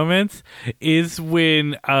Honey moments is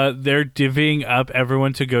when they're divvying up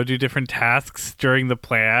everyone to go do different tasks during the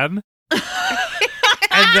plan.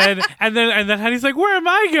 And then Honey's like, where am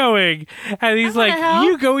I going? And he's like,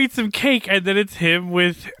 you go eat some cake. And then it's him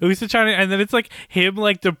with Usa-chan. And then it's like him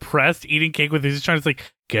like depressed eating cake with Usa-chan. It's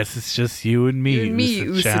like, guess it's just you and me,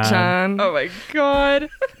 Usa-chan. Oh my God.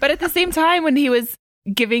 But at the same time, when he was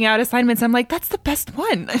giving out assignments, I'm like, that's the best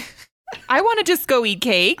one. I want to just go eat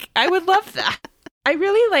cake. I would love that. I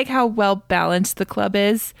really like how well balanced the club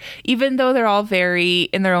is. Even though they're all very,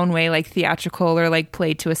 in their own way, like theatrical or like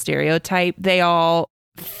played to a stereotype, they all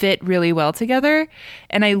fit really well together.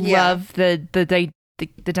 And I love the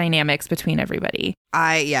dynamics between everybody.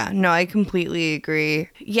 I completely agree.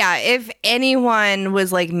 Yeah, if anyone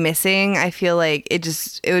was like missing, I feel like it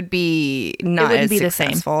would be not as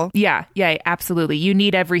successful. Yeah, absolutely. You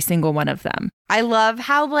need every single one of them. I love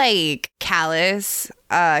how like callous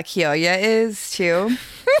Kyoya is too.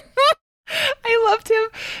 I loved him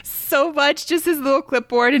so much. Just his little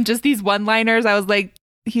clipboard and just these one-liners. I was like,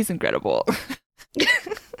 he's incredible.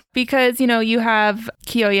 Because, you know, you have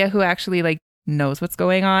Kyoya who actually like knows what's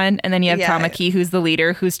going on, and then you have Tamaki who's the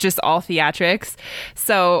leader, who's just all theatrics.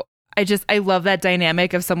 So I love that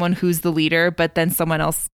dynamic of someone who's the leader, but then someone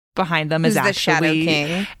else behind them is Who's actually the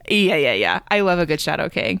Shadow King. Yeah. I love a good Shadow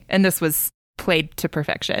King. And this was played to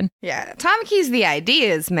perfection. Yeah. Tamaki's the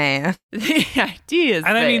ideas, man. The ideas.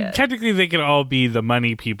 And I mean, technically they could all be the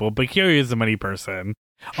money people, but Kyo is the money person.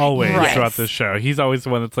 Always throughout this show. He's always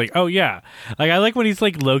the one that's like, oh yeah. Like I like when he's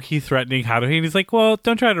like low-key threatening Haruhi, and he's like, well,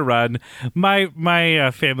 don't try to run. My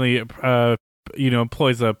family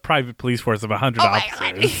employs a private police force of 100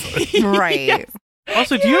 officers. Right. Yes.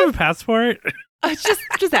 Also, do you have a passport?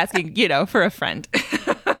 Just asking, for a friend.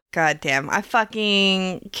 God damn. I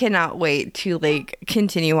fucking cannot wait to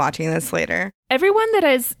continue watching this later. Everyone that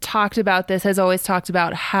has talked about this has always talked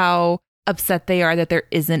about how upset they are that there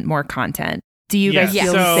isn't more content. Do you guys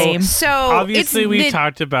feel the same? So obviously we've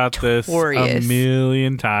talked about this a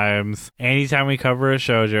million times. Anytime we cover a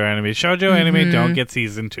shoujo anime don't get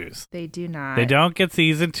season 2s. They do not. They don't get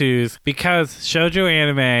season 2s because shoujo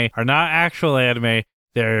anime are not actual anime.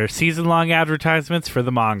 They're season-long advertisements for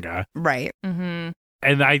the manga. Right. Mm-hmm.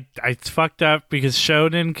 And it's fucked up because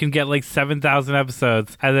shonen can get 7,000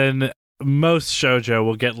 episodes, and then most shoujo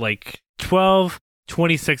will get 12,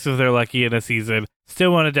 26 if they're lucky in a season.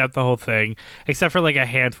 Still won't adapt the whole thing, except for a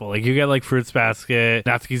handful. You get Fruits Basket,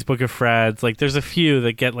 Natsuki's Book of Freds. There's a few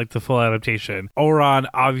that get the full adaptation. Ouran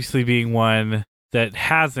obviously being one that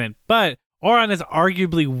hasn't, but Ouran is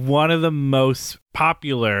arguably one of the most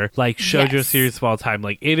popular shoujo series of all time.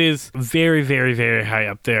 It is very, very, very high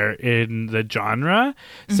up there in the genre.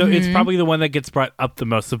 So it's probably the one that gets brought up the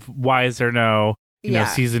most of why is there no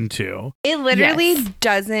season 2. It literally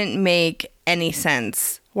doesn't make any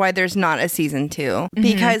sense why there's not a season 2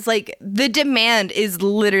 because the demand is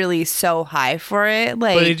literally so high for it.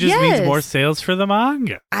 But it just means more sales for the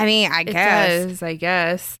manga. I mean, I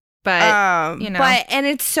guess. But, and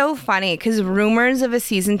it's so funny because rumors of a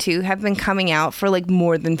season 2 have been coming out for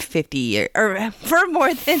more than 50 years, or for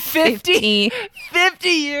more than 50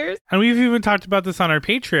 years. And we've even talked about this on our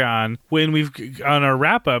Patreon on our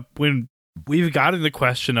wrap up, when we've gotten the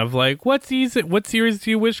question of what series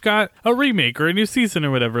do you wish got a remake or a new season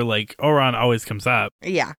or whatever? Ouran always comes up.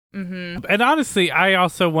 Yeah. Mm-hmm. And honestly, I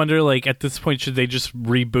also wonder, at this point, should they just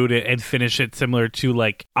reboot it and finish it similar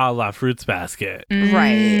to, a la Fruits Basket?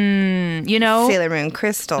 Right. Sailor Moon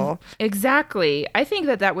Crystal. Exactly. I think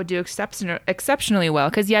that would do exceptionally well.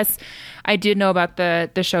 Because, yes, I did know about the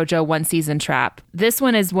shoujo one season trap. This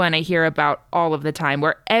one is one I hear about all of the time,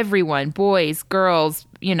 where everyone, boys, girls,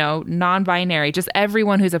 non-binary, just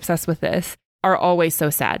everyone who's obsessed with this are always so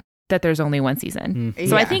sad that there's only one season.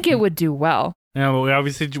 So I think it would do well. Yeah, well,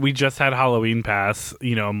 we just had Halloween Pass,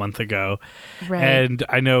 a month ago. Right. And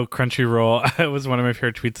I know Crunchyroll, it was one of my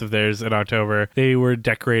favorite tweets of theirs in October. They were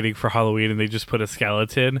decorating for Halloween and they just put a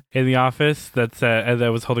skeleton in the office that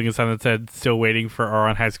was holding a sign that said, still waiting for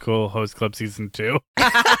Ouran High School Host Club Season 2.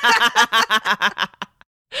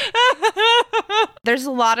 There's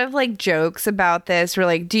a lot of jokes about this.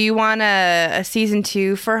 We're do you want a season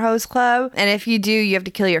 2 for Host Club? And if you do, you have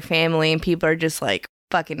to kill your family. And people are just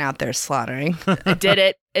fucking out there slaughtering. I did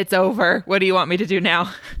it. It's over. What do you want me to do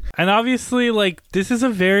now? And obviously, this is a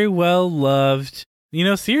very well loved,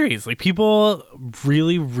 series. People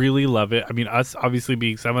really, really love it. I mean, us obviously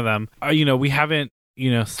being some of them. We haven't,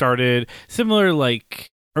 started similar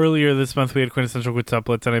earlier this month. We had Quintessential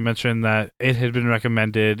Quintuplets, and I mentioned that it had been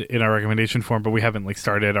recommended in our recommendation form, but we haven't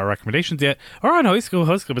started our recommendations yet. Ouran High School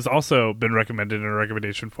Host Club has also been recommended in our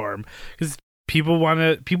recommendation form because people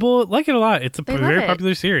like it a lot. It's a very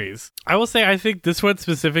popular series. I will say, I think this one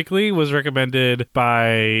specifically was recommended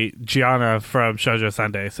by Gianna from Shoujo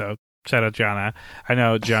Sunday. So shout out Gianna. I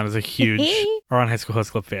know Gianna's a huge Ouran High School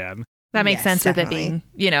Host Club fan. That makes sense definitely. with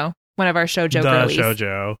it being, one of our shoujo the girlies.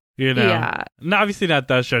 Shoujo. Yeah. Obviously not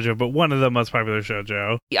the shoujo, but one of the most popular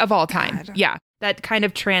shoujo. Of all time. God. Yeah. That kind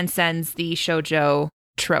of transcends the shoujo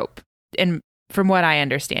trope. And from what I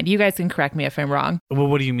understand, you guys can correct me if I'm wrong. Well,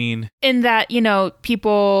 what do you mean? In that,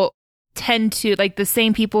 people tend to, the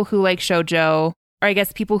same people who like shoujo, or I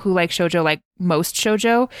guess people who like shoujo like most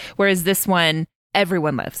shoujo, whereas this one,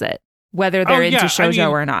 everyone loves it, whether they're into shoujo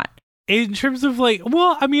or not. In terms of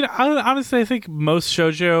honestly, I think most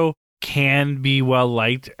shoujo can be well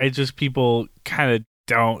liked. It's just people kind of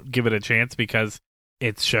don't give it a chance because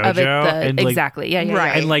it's shoujo. Exactly. Yeah.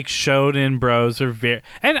 Right. And shonen bros are very,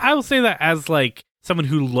 and I will say that as someone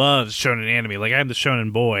who loves shonen anime. I'm the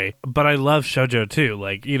shonen boy, but I love shoujo too.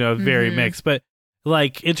 Very mixed. But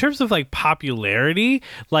in terms of popularity,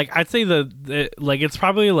 I'd say it's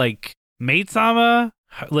probably Maid-sama.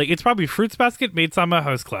 It's probably Fruits Basket, Maid-sama,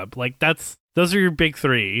 Host Club. Those are your big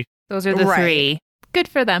three. Those are the three. Good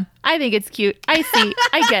for them. I think it's cute. I see.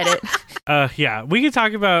 I get it. Yeah, we could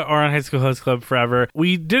talk about Ouran High School Host Club forever.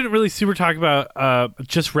 We didn't really super talk about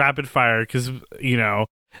just rapid fire because, you know,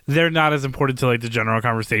 they're not as important to like the general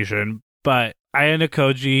conversation. But Ayano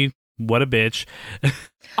Koji, what a bitch.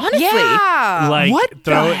 Honestly. Yeah. Like, What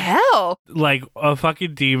the hell? Like a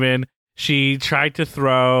fucking demon. She tried to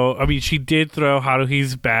she did throw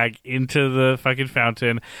Haruhi's bag into the fucking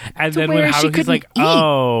fountain. And then when Haruhi's like,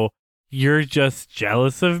 oh, you're just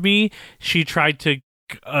jealous of me, she tried to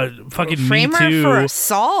fucking frame her for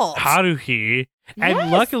assault. Haruhi.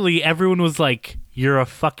 And luckily, everyone was like, you're a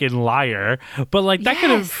fucking liar. But like, that could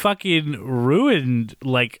have fucking ruined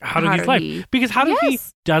like Haruhi's life. Because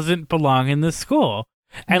Haruhi doesn't belong in this school.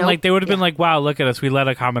 And like, they would have been like, wow, look at us. We let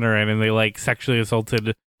a commenter in and they like sexually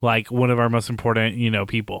assaulted like one of our most important, you know,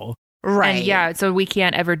 people. Right. And so we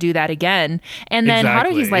can't ever do that again. And then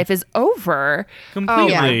Haruhi's life is over.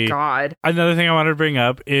 Completely. Oh my God. Another thing I wanted to bring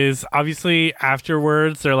up is obviously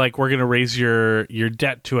afterwards they're like, we're going to raise your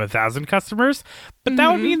debt to 1,000 customers. But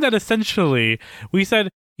that would mean that essentially we said,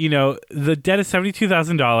 you know, the debt is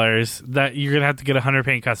 $72,000 that you're going to have to get 100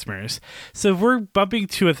 paying customers. So if we're bumping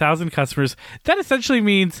to 1,000 customers, that essentially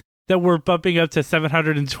means that we're bumping up to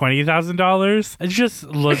 $720,000. And just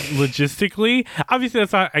logistically, obviously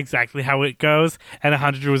that's not exactly how it goes. And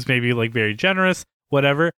 100 was maybe like very generous,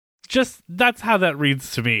 whatever. Just that's how that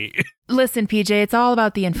reads to me. Listen, PJ, it's all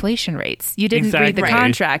about the inflation rates. You didn't read the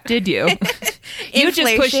contract, did you?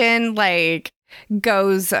 Inflation like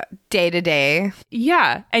goes day to day.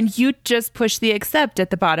 Yeah, and you just pushed the accept at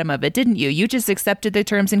the bottom of it, didn't you? You just accepted the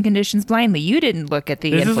terms and conditions blindly. You didn't look at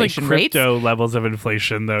the inflation rates. This is like crypto levels of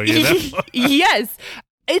inflation, though. You know? Yes,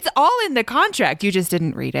 it's all in the contract. You just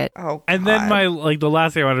didn't read it. Oh, God. And then the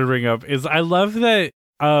last thing I wanted to bring up is I love that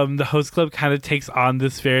the host club kind of takes on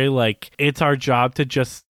this very like it's our job to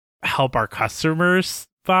just help our customers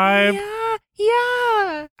vibe.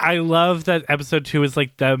 Yeah. I love that episode 2 is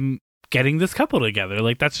like them getting this couple together.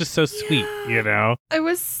 Like that's just so sweet, you know? It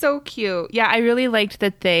was so cute. Yeah, I really liked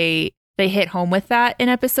that they hit home with that in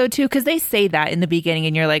episode 2 because they say that in the beginning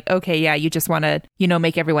and you're like, okay, yeah, you just want to, you know,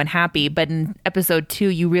 make everyone happy. But in episode 2,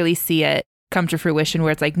 you really see it come to fruition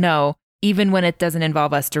where it's like, no, even when it doesn't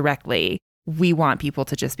involve us directly, we want people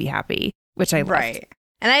to just be happy, which I loved. Right.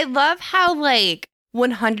 And I love how like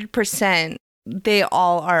 100% they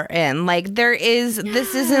all are in. Like this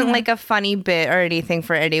isn't like a funny bit or anything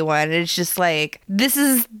for anyone. It's just like this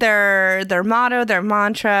is their motto, their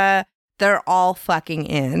mantra. They're all fucking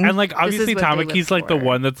in. And like obviously Tamaki's like the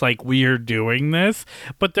one that's like, we are doing this,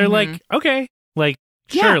 but they're like, okay, like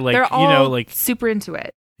sure, like they're all, you know, like super into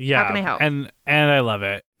it. Yeah. How can I help? And I love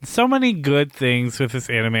it. So many good things with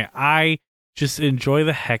this anime. I just enjoy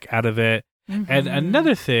the heck out of it. And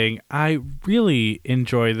another thing I really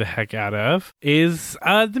enjoy the heck out of is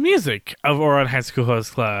the music of Ouran High School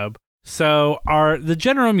Host Club. So the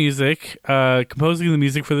general music, composing the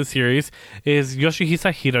music for the series is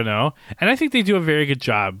Yoshihisa Hirano, and I think they do a very good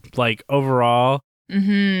job. Like overall,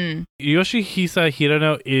 Yoshihisa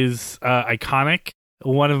Hirano is iconic.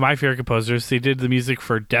 One of my favorite composers. They did the music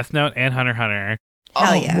for Death Note and Hunter x Hunter.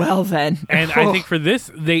 Hell yeah. Well then. And I think for this,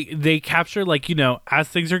 they capture, like, you know, as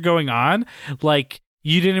things are going on, like,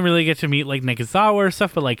 you didn't really get to meet, like, Nekizawa or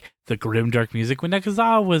stuff, but, like, the grimdark music when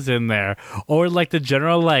Nekizawa was in there. Or, like, the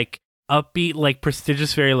general, like, upbeat, like,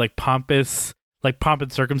 prestigious, very, like, pompous, like, pomp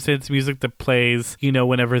and circumstance music that plays, you know,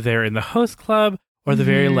 whenever they're in the host club. Or the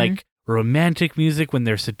very, like, romantic music when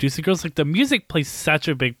they're seducing girls. Like, the music plays such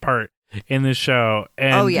a big part in the show.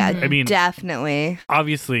 And, oh, yeah, I mean, definitely.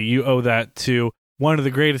 Obviously, you owe that to one of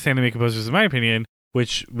the greatest anime composers, in my opinion,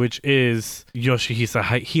 which is Yoshihisa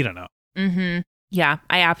Hirano. Yeah,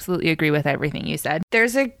 I absolutely agree with everything you said.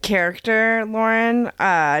 There's a character, Lauren,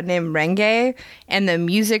 named Renge, and the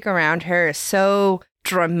music around her is so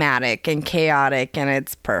dramatic and chaotic, and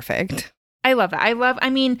it's perfect. I love that. I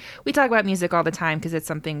mean, we talk about music all the time because it's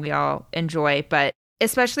something we all enjoy, but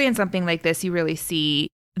especially in something like this, you really see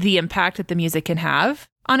the impact that the music can have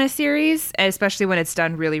on a series, especially when it's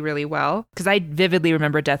done really, really well. Because I vividly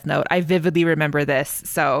remember Death Note. I vividly remember this.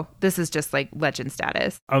 So this is just like legend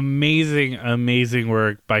status. Amazing, amazing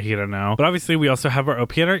work by Hirano. But obviously we also have our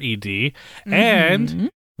OP and our ED. And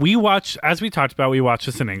we watch, as we talked about, we watch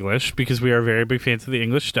this in English because we are very big fans of the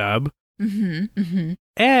English dub.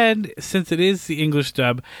 And since it is the English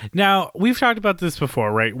dub, now we've talked about this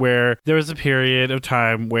before, right? Where there was a period of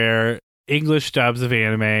time where English dubs of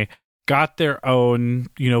anime got their own,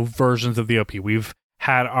 you know, versions of the OP. We've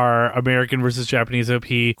had our American versus Japanese OP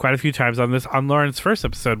quite a few times on this. On Lauren's first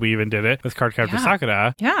episode, we even did it with Cardcaptor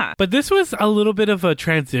Sakura. Yeah. But this was a little bit of a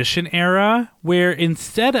transition era where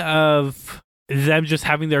instead of them just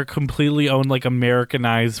having their completely own like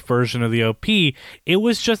Americanized version of the OP. It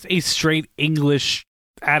was just a straight English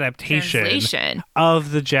adaptation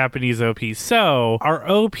of the Japanese OP. So our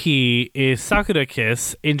OP is Sakura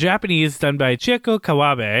Kiss, in Japanese done by Chieko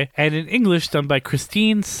Kawabe, and in English done by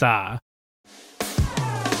Christine Sa.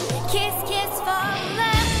 Kiss, kiss, fall in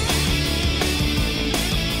love.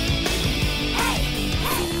 Hey,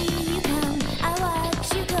 see you come, I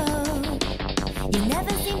watch you go. You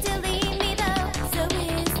never seem to leave me though. So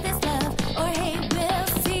is this love, or hate? We'll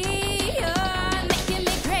see. You're making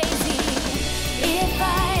me crazy. If I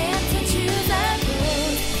am to choose a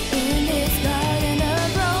road in this garden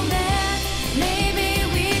of romance, maybe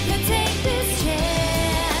we could take this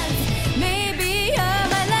chance. Maybe you're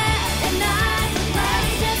my last, and I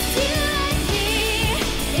last just you and me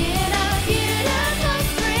in our beautiful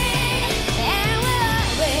spring, and we'll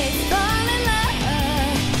always fall in love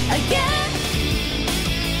again.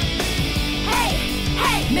 Hey,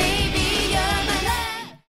 hey, maybe you're my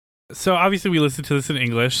love. So obviously we listened to this in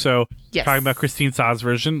English, so Yes. talking about Christine Sa's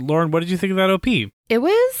version. Lauren, what did you think of that OP? It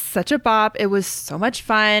was such a bop. It was so much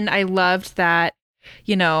fun. I loved that,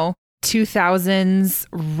 2000s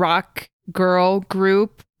rock girl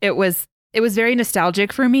group. It was very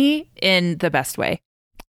nostalgic for me in the best way.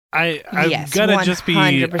 I'm Yes, gonna just be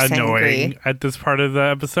 100% annoying agree. at this part of the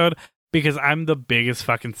episode because I'm the biggest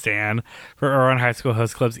fucking stan for Ouran High School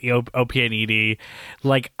Host Club's OP and ED.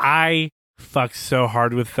 Like, I fuck so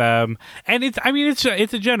hard with them, and it's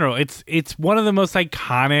a general. It's one of the most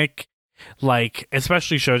iconic, like,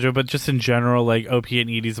 especially shoujo, but just in general, like, OP and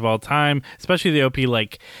EDs of all time. Especially the OP,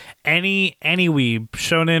 like any weeb,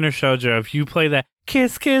 shonen or shoujo, if you play that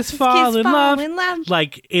kiss kiss fall in love,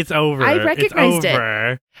 like, it's over. I recognized it's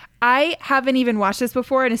over. I haven't even watched this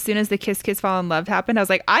before, and as soon as the Kiss Kiss Fall in Love happened, I was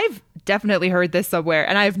like, I've definitely heard this somewhere,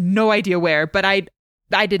 and I have no idea where, but I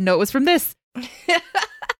didn't know it was from this.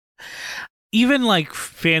 Even like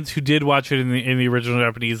fans who did watch it in the original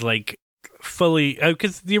Japanese, like, fully,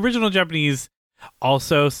 because the original Japanese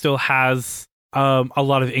also still has a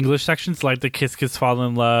lot of English sections, like the Kiss Kiss Fall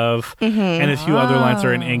in Love, and a few other lines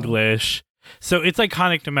are in English. So it's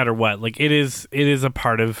iconic no matter what. Like, it is a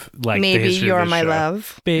part of, like, the Maybe history you're of the my show.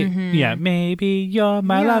 love. Yeah, maybe you're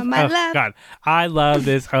my love. my Oh, love. God, I love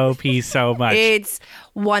this OP so much. It's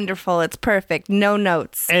wonderful. It's perfect. No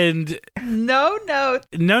notes. And No notes.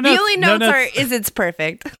 no The notes. only no notes are is it's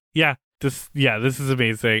perfect. Yeah, this is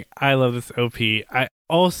amazing. I love this OP. I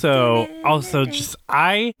also just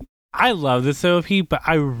I love this OP, but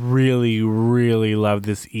I really, really love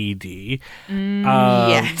this ED. Yes. And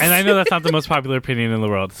I know that's not the most popular opinion in the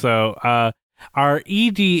world. So our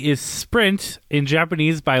ED is Sprint in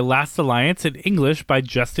Japanese by Last Alliance, in English by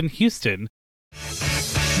Justin Houston.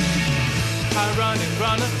 I run and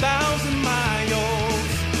run 1,000 miles,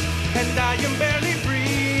 and I am barely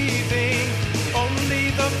breathing.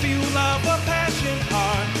 Only the fuel of a passion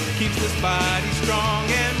heart keeps this body strong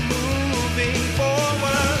and moving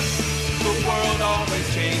forward. The world always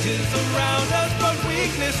changes around us, but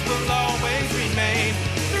weakness will always remain.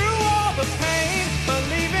 Through all the pain,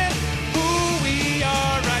 believe in who we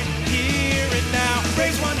are right here and now.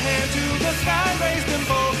 Raise one hand to the sky, raise them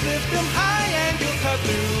both, lift them high, and you'll cut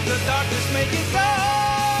through the darkness, make it go.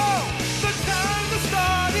 The time to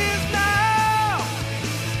start is now,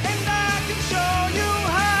 and I can show you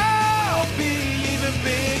how. Be even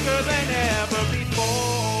bigger than ever before.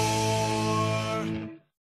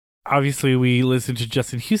 Obviously, we listened to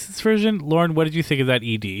Justin Houston's version. Lauren, what did you think of that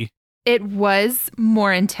ED? It was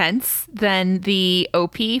more intense than the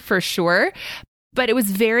OP for sure, but it was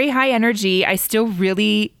very high energy. I still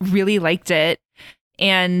really, really liked it.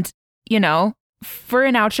 And, for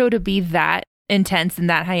an outro to be that intense and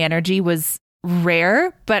that high energy was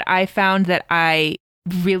rare, but I found that I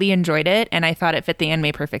really enjoyed it and I thought it fit the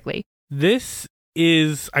anime perfectly. This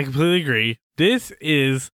is, I completely agree. This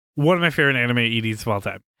is one of my favorite anime EDs of all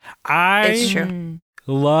time. It's I true.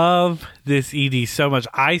 love this ED so much.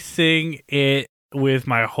 I sing it with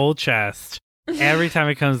my whole chest every time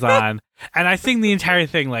it comes on. And I sing the entire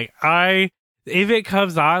thing. Like, if it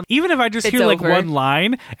comes on, even if I just It's hear like over. one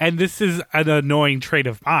line, and this is an annoying trait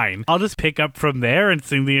of mine, I'll just pick up from there and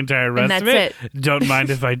sing the entire rest And of that's it. Don't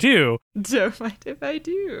mind if I do. Don't mind if I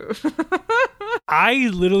do. I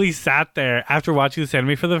literally sat there after watching this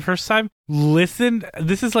anime for the first time, listened.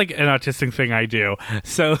 This is like an autistic thing I do.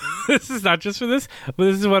 So this is not just for this, but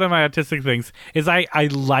this is one of my autistic things, is I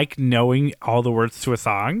like knowing all the words to a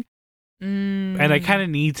song. And I kind of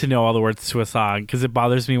need to know all the words to a song because it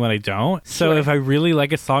bothers me when I don't. So if I really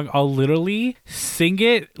like a song, I'll literally sing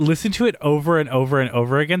it, listen to it over and over and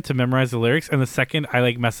over again to memorize the lyrics. And the second I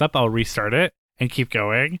like mess up, I'll restart it and keep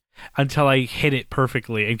going until I hit it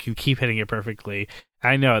perfectly and can keep hitting it perfectly.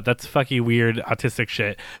 I know that's fucking weird autistic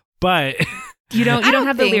shit, but You don't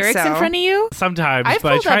have the think lyrics in so. front of you sometimes. I've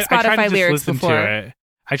but pulled up I try to Spotify just lyrics listen before. to it.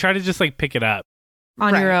 I try to just like pick it up.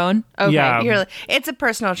 on your Right. own. Okay. Yeah. It's a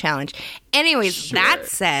personal challenge. Anyways, that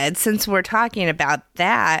said, since we're talking about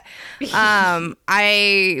that,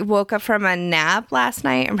 I woke up from a nap last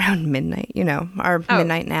night around midnight, our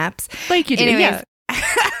midnight naps. Like you do. Anyways, Yeah.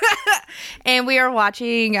 and we were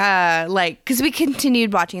watching, because we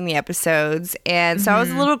continued watching the episodes. And so I was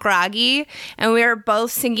a little groggy, and we were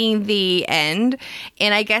both singing the end.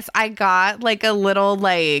 And I guess I got like a little,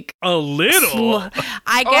 like, A little.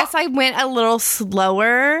 I guess I went a little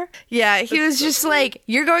slower. Yeah, he was just like,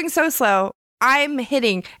 "You're going so slow. I'm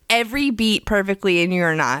hitting every beat perfectly, and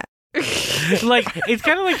you're not." Like it's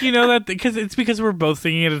kind of like that because we're both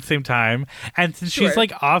singing it at the same time, and since she's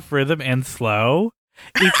like off rhythm and slow,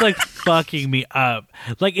 it's like fucking me up.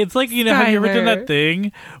 Like it's like have you ever done Skylar. that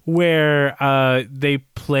thing where they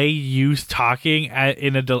play you talking at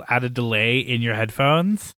a delay in your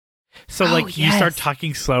headphones? So like you start yes.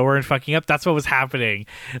 talking slower and fucking up. That's what was happening.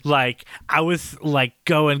 Like I was like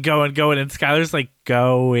going, and Skylar's like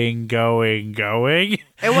going.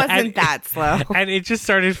 It wasn't that slow. And it just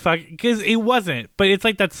started fucking because it wasn't, but it's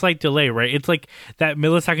like that slight delay, right? It's like that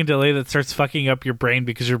millisecond delay that starts fucking up your brain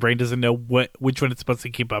because your brain doesn't know which one it's supposed to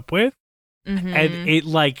keep up with, and it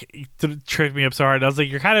like tripped me up so hard. I was like,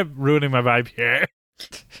 "You're kind of ruining my vibe here."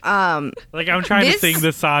 Like I'm trying to This- sing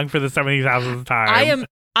this song for the 70,000th time.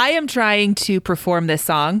 I am trying to perform this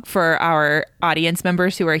song for our audience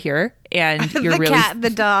members who are here, and you're the really cat, the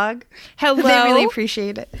dog. hello. They really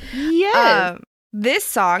appreciate it. Yes. This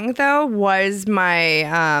song, though, was my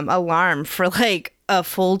alarm for like a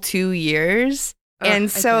full 2 years. And I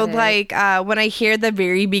so, get it. like, when I hear the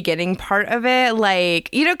very beginning part of it, like,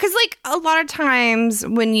 because, like, a lot of times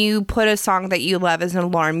when you put a song that you love as an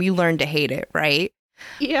alarm, you learn to hate it, right?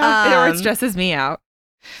 Yeah, or it stresses me out.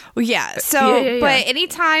 Well, yeah. So, Yeah. but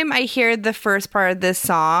anytime I hear the first part of this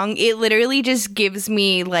song, it literally just gives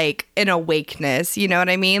me like an awakeness. You know what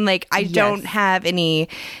I mean? Like, I don't have any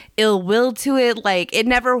ill will to it. Like, it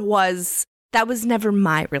never was. That was never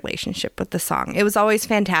my relationship with the song. It was always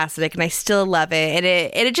fantastic, and I still love it. And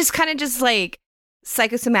it just kind of just like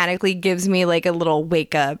psychosomatically gives me like a little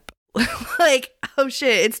wake up, like, oh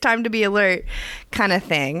shit, it's time to be alert, kind of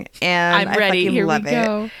thing. And I'm ready. I fucking Here love we it.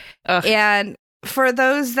 go. Ugh. And for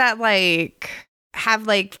those that like have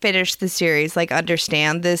like finished the series, like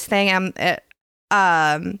understand this thing,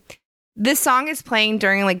 this song is playing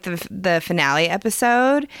during like the finale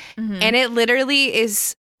episode, and it literally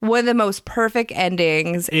is one of the most perfect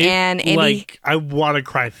endings. I want to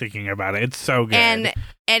cry thinking about it. It's so good. And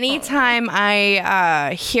anytime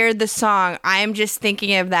I hear the song, I'm just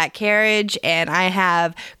thinking of that carriage, and I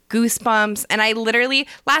have goosebumps. And I literally,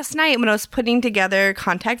 last night when I was putting together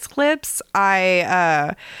context clips,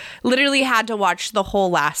 I literally had to watch the whole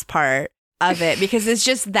last part of it because it's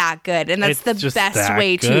just that good. And that's It's the just best that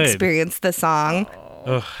way to good. experience the song.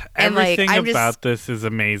 Ugh, and, like, everything I'm just about this is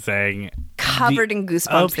amazing. Covered in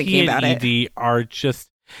goosebumps thinking about and it. ED are just,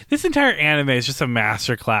 this entire anime is just a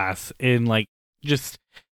masterclass in like just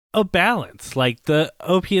a balance. Like the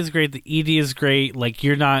OP is great, the ED is great. Like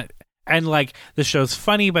you're not, and like the show's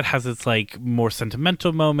funny but has its like more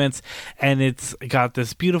sentimental moments, and it's got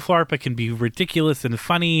this beautiful art but can be ridiculous and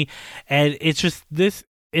funny, and it's just, this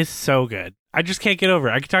is so good. I just can't get over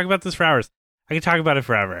it. I could talk about this for hours. I could talk about it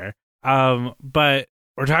forever. But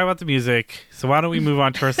we're talking about the music, so why don't we move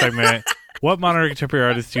on to our segment? What modern contemporary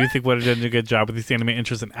artists do you think would have done a good job with these anime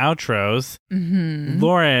intros and outros?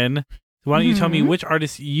 Lauren, why don't you tell me which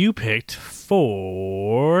artist you picked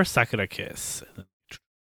for Sakura Kiss?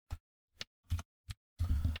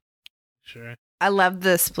 Sure. I love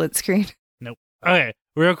the split screen. Okay,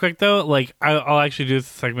 real quick though, like I'll actually do this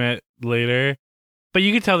segment later, but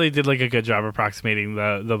you can tell they did like a good job approximating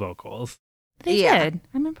the vocals. They Yeah. did.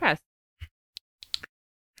 I'm impressed.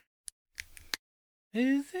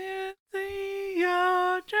 Is it the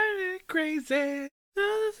you're driving crazy?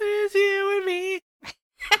 This is you and me.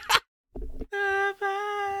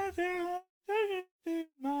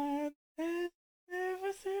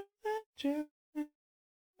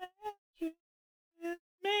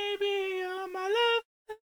 Maybe you're my love.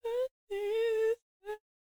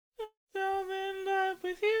 I'm in love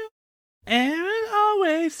with you. And I'll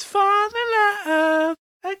always fall in love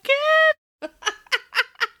again.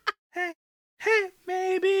 Hey,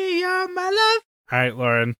 maybe you're my love. All right,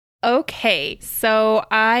 Lauren. Okay, so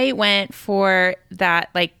I went for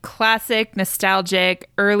that like classic, nostalgic,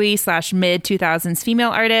 early/mid 2000s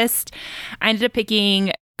female artist. I ended up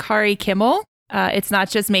picking Kari Kimmel. It's not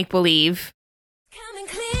just make believe. Coming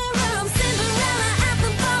clear, I'm Cinderella at the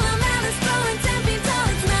ball. I'm Alice blowing 10 feet tall.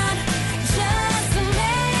 It's not just a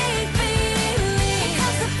make-believe.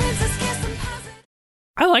 'Cause the princess gets some positive.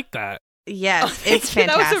 I like that. Yes, it's That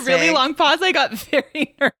fantastic. was a really long pause. I got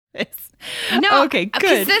very nervous. No, Okay,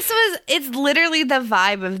 because good. it's literally the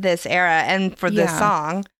vibe of this era and for this Yeah.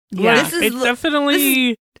 song. Yeah. This is It's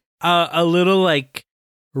definitely a little like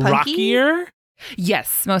Punky? rockier.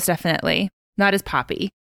 Yes, most definitely. Not as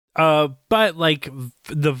poppy. But like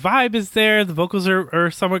the vibe is there. The vocals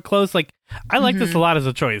are somewhat close. Like I like this a lot as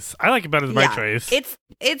a choice. I like it better than my Yeah, choice.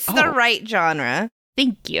 It's the Oh. right genre.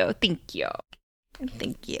 Thank you. Thank you.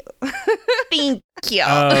 Thank you. Thank you.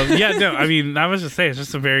 Yeah, no, I mean, I was just saying, it's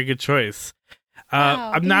just a very good choice.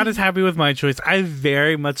 Wow, I'm not as happy with my choice. I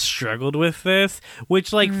very much struggled with this,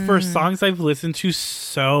 which, like, for songs I've listened to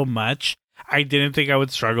so much, I didn't think I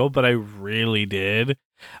would struggle, but I really did.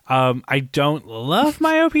 I don't love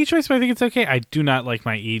my OP choice, but I think it's okay. I do not like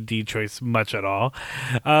my ED choice much at all.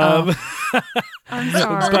 I'm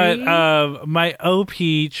sorry. But my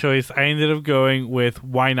OP choice, I ended up going with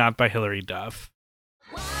Why Not by Hilary Duff.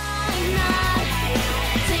 Why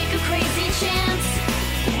not take a crazy chance?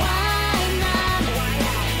 Why not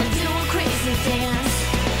do a crazy dance?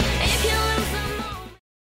 If you lose the moment.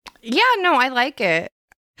 Yeah, no, I like it.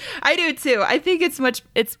 I do too. I think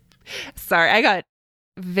sorry, I got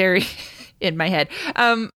very in my head.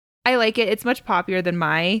 I like it. It's much poppier than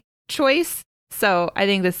my choice. So I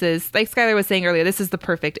think this is, like Skylar was saying earlier, this is the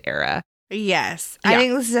perfect era. Yes, Yeah. I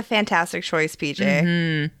think this is a fantastic choice,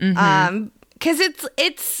 PJ. Mhm. Because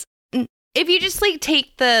it's if you just like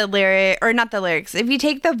take the lyric or not the lyrics, if you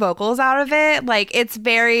take the vocals out of it, like it's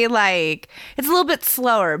very like it's a little bit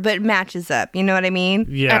slower, but it matches up. You know what I mean?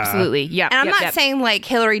 Yeah. Absolutely. Yeah. And I'm yep, not yep. saying like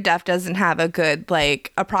Hilary Duff doesn't have a good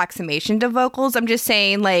like approximation to vocals. I'm just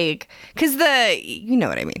saying like because you know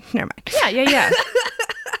what I mean. Never mind. Yeah.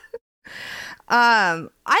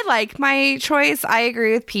 I like my choice. I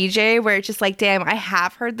agree with PJ where it's just like, damn, I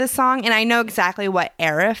have heard this song and I know exactly what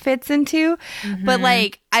era it fits into. But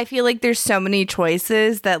like, I feel like there's so many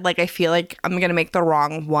choices that like I feel like I'm gonna make the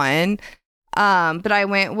wrong one. But I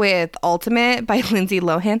went with Ultimate by Lindsay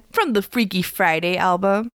Lohan from the Freaky Friday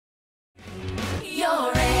album.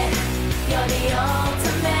 You're it, you're the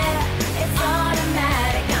ultimate. It's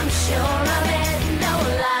automatic, I'm sure of it. No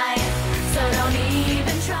lie, so don't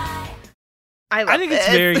even try. I think it's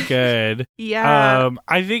very good. Yeah.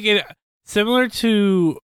 I think it similar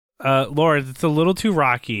to Lawrence, it's a little too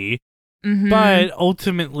rocky, Mhm. but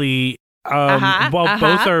ultimately,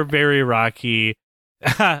 both are very rocky.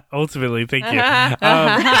 Ultimately, thank you.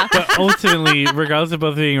 But ultimately, regardless of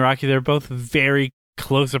both being rocky, they're both very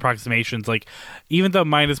close approximations. Like, even though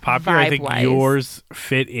mine is popular, I think Vibe-wise. yours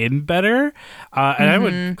fit in better. And I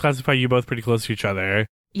would classify you both pretty close to each other.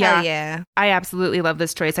 Yeah. Yeah. I absolutely love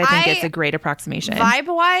this choice. I think I- it's a great approximation. Vibe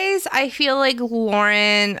wise, I feel like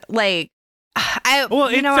Lauren, like, Well,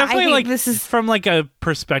 it's I definitely think like this is from like a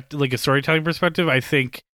perspective, like a storytelling perspective. I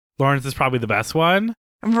think Lawrence is probably the best one.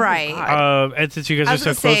 right. God. And since you guys I are was so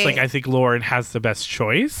gonna close, say- like I think Lauren has the best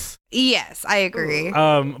choice. Yes, I agree.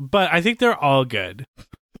 But I think they're all good.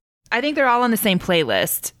 I think they're all on the same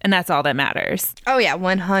playlist, and that's all that matters. Oh yeah,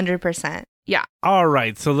 100%. All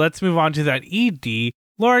right, so let's move on to that ED.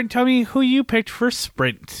 Lauren, tell me who you picked for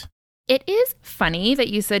Sprint. It is funny that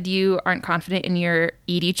you said you aren't confident in your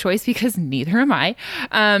ED choice because neither am I.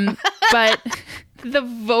 But the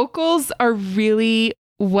vocals are really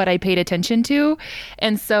what I paid attention to.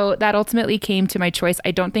 And so that ultimately came to my choice.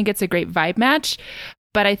 I don't think it's a great vibe match,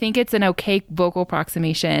 but I think it's an okay vocal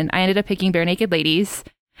approximation. I ended up picking Bare Naked Ladies.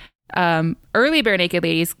 Early Bare Naked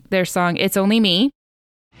Ladies, their song It's Only Me.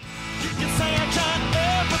 You can say I tried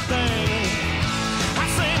everything. I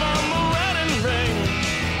save on the wedding ring.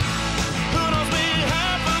 Who knows me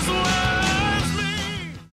half as well as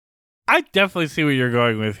me? I definitely see what you're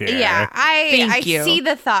going with here. Yeah, I Thank you. see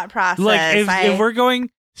the thought process. Like if I- we're going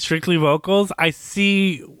strictly vocals, I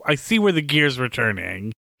see where the gears were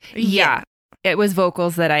turning. Yeah. It was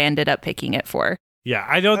vocals that I ended up picking it for. Yeah,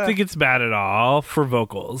 I don't think it's bad at all for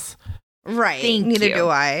vocals. right. Thank Neither you. do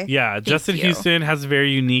I. Yeah, Justin you. Houston has a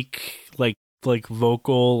very unique like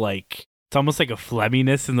vocal, like it's almost like a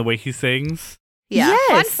phlegminess in the way he sings. Yeah.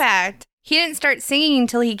 Yes. Fun fact: he didn't start singing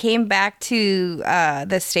until he came back to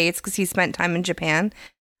the States because he spent time in Japan,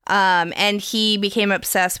 and he became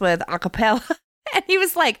obsessed with acapella. And he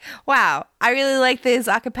was like, "Wow, I really like this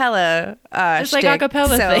acapella." It's like shtick."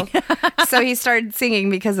 acapella so, thing. so he started singing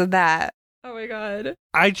because of that. Oh my God.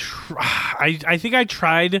 I think I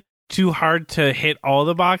tried too hard to hit all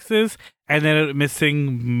the boxes and then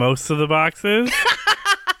missing most of the boxes.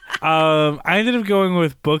 I ended up going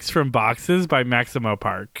with Books from Boxes by Maximo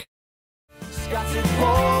Park. Scattered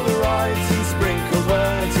Polaroids and sprinkled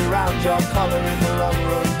words around your collar in the long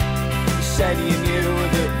run. You said you knew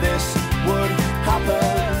that this would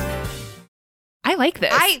happen. I like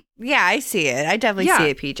this. I see it. I definitely see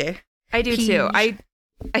it, PJ. I do too. I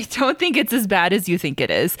don't think it's as bad as you think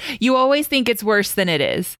it is. You always think it's worse than it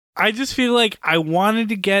is. I just feel like I wanted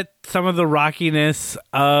to get some of the rockiness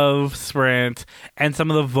of Sprint and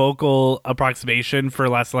some of the vocal approximation for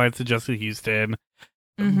Last Alliance of Justin Houston.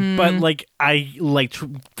 Mm-hmm. But like I like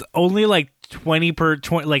only like 30 to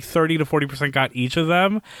 40% got each of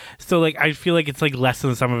them. So like I feel like it's like less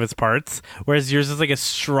than some of its parts, whereas yours is like a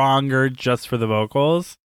stronger just for the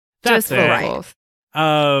vocals. That's Just for it. vocals.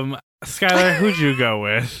 Skylar, who'd you go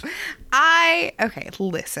with?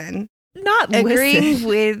 Listen. Not Agreeing listen.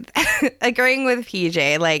 with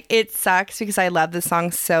PJ. Like, it sucks because I love this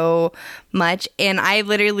song so much, and I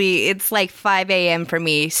literally, it's like 5 a.m. for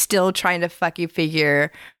me, still trying to fucking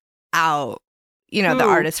figure out, the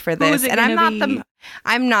artist for this. And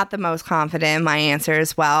I'm not the most confident in my answer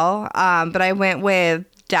as well. But I went with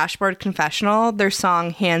Dashboard Confessional, their song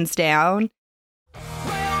Hands Down.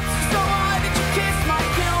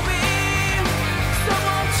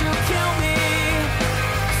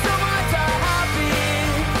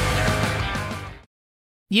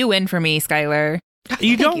 You win for me, Skylar.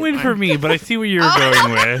 You don't win for me, but I see what you're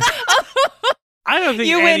going with. I don't think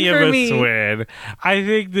any of us win. I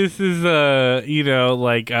think this is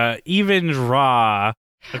even draw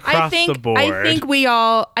across the board. I think we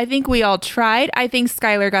all tried. I think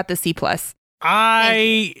Skylar got the C+.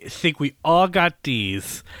 I think we all got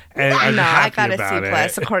D's. And I'm happy I got about a C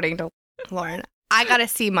plus according to Lauren. I got a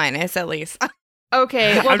C minus at least.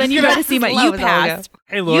 Okay, well then you got a C minus. You passed.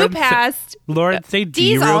 Hey, Lauren, you passed. Lauren, say D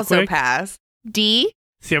D's real also quick. passed. D?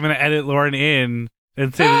 See, I'm going to edit Lauren in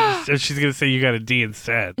and say that she's going to say you got a D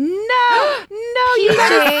instead. No, you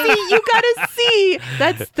got a C. You got a C.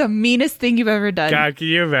 That's the meanest thing you've ever done. God, can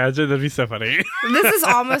you imagine? That'd be so funny. This is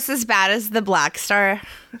almost as bad as the Black Star.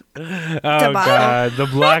 Oh God, the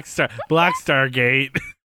Black Star Gate.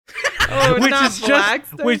 Oh,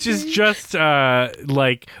 which is just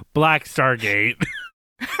like Black Stargate.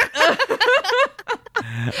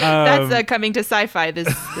 That's coming to sci-fi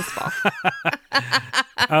this fall.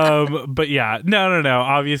 But yeah, no.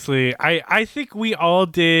 Obviously, I think we all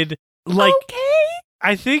did like. Okay.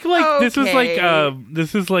 I think like this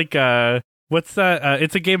is like what's that?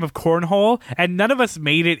 It's a game of cornhole, and none of us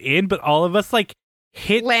made it in, but all of us like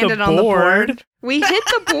landed on the board. We hit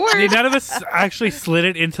the board. None of us actually slid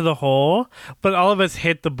it into the hole, but all of us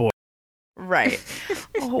hit the board. Right.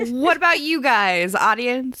 What about you guys,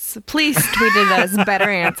 audience? Please tweet at us better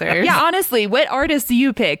answers. Yeah, honestly, what artist do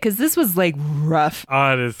you pick? Because this was like rough.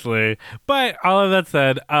 Honestly. But all of that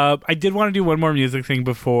said, I did want to do one more music thing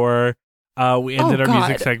before we ended our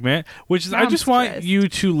music segment, which is I just want you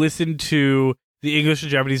to listen to the English and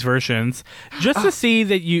Japanese versions just to see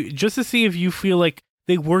if you feel like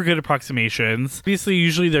they were good approximations. Obviously,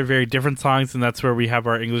 usually they're very different songs, and that's where we have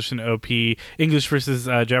our English and OP, English versus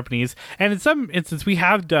Japanese. And in some instances, we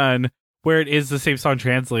have done where it is the same song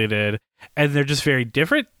translated, and they're just very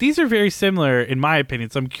different. These are very similar, in my opinion,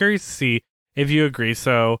 so I'm curious to see if you agree.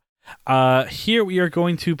 So here we are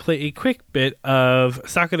going to play a quick bit of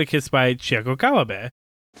Sakura Kiss by Chieko Kawabe.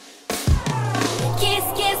 Kiss,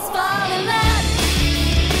 kiss, fall in love.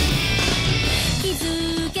 気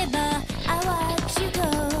づけば I watch you go.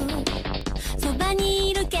 そばに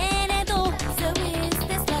いるけれど So is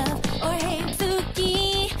this love or hate 好き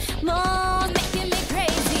もう making me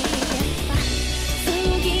crazy 好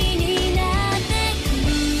きになってく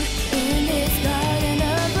In this garden of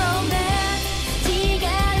romance 違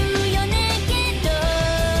うよねけど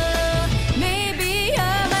Maybe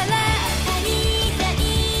you're my love 会いたい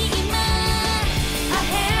今 A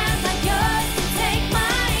hand like yours to take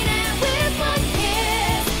mine and with one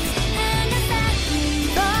kiss and a second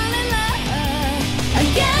fall in love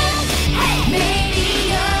again. Hey, maybe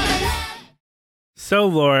you're my love. So,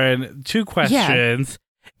 Lauren, two questions.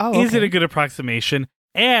 Oh, Is it a good approximation?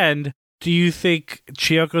 And do you think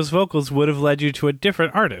Chioko's vocals would have led you to a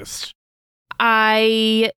different artist?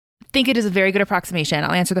 I think it is a very good approximation.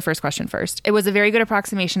 I'll answer the first question first. It was a very good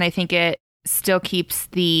approximation. I think it still keeps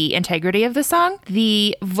the integrity of the song.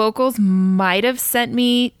 The vocals might have sent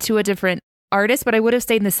me to a different artist, but I would have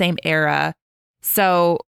stayed in the same era.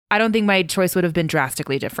 So I don't think my choice would have been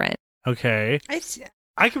drastically different. Okay.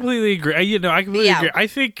 I completely agree. I completely agree. I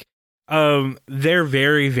think they're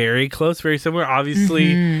very, very close, very similar.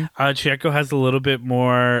 Obviously, Chieko has a little bit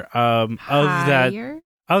more of that Higher?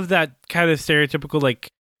 kind of stereotypical like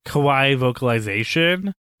kawaii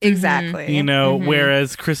vocalization. Exactly. You know,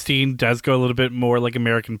 whereas Christine does go a little bit more like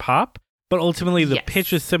American pop. But ultimately, the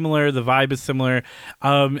pitch is similar, the vibe is similar,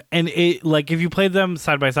 and it like if you played them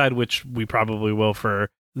side by side, which we probably will for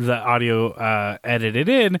the audio edited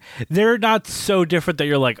in, they're not so different that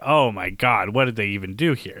you're like, oh my god, what did they even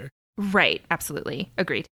do here? Right, absolutely,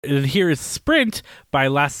 agreed. And here is Sprint by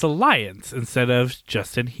Last Alliance instead of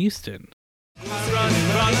Justin Houston. Run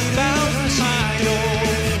 1,000 miles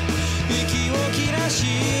息を切らし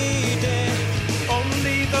て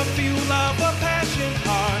Only the fuel of a passion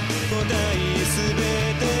heart 答えすべ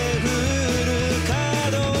てフル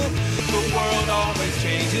稼働 The world always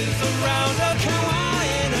changes around us 変われ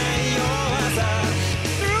ない弱さ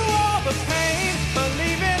Through all the pain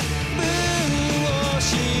believe it 運を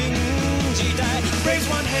信じたい Raise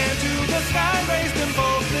one hand to the sky raise them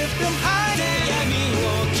both lift them high 闇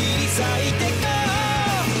を切り裂いて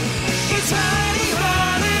It's mighty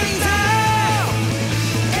running down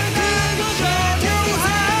And then we'll show you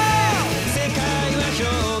how 世界は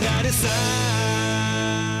広がるさ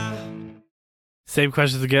Same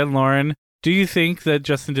questions again, Lauren. Do you think that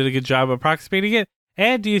Justin did a good job approximating it?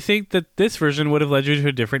 And do you think that this version would have led you to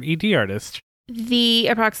a different ED artist? The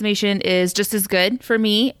approximation is just as good for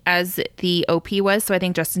me as the OP was, so I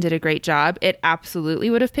think Justin did a great job. It absolutely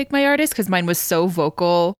would have picked my artist because mine was so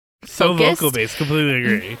vocal. So focused vocal based, completely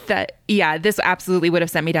agree. That, yeah, this absolutely would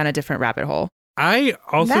have sent me down a different rabbit hole. I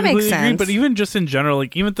also That makes completely agree, sense. but even just in general,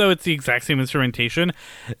 like even though it's the exact same instrumentation,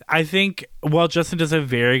 I think while Justin does a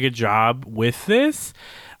very good job with this,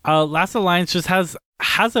 Last Alliance just has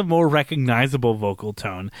a more recognizable vocal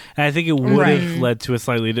tone, and I think it would have led to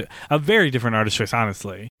a very different artist choice,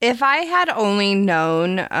 honestly. If I had only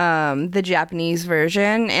known the Japanese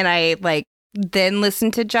version and I like then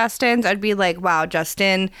listened to Justin's, I'd be like, wow,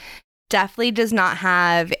 Justin definitely does not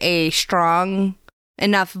have a strong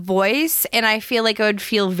enough voice, and I feel like I would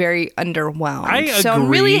feel very underwhelmed. So I'm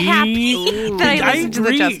really happy that I listened to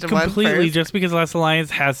the Justin one completely, first. just because Last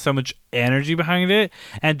Alliance has so much energy behind it,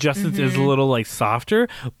 and Justin's is a little like softer.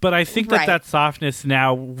 But I think that Right. that softness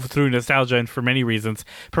now, through nostalgia and for many reasons,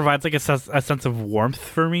 provides like a sense of warmth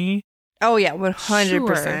for me. Oh yeah, 100%.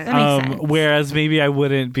 Sure. That makes sense. Whereas maybe I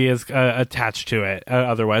wouldn't be as attached to it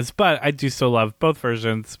otherwise. But I do still love both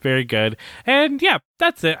versions. Very good. And yeah,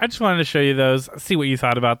 that's it. I just wanted to show you those, see what you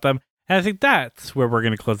thought about them. And I think that's where we're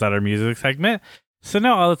going to close out our music segment. So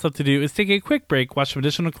now all that's left to do is take a quick break, watch some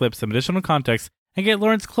additional clips, some additional context, and get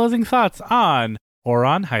Lauren's closing thoughts on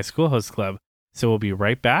Ouran High School Host Club. So we'll be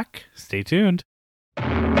right back. Stay tuned.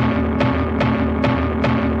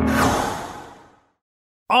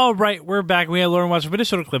 All right, we're back. We had Lauren watch some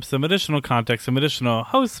additional clips, some additional context, some additional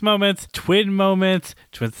host moments, twin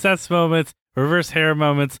cess moments, reverse hair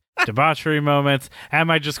moments, debauchery moments. Am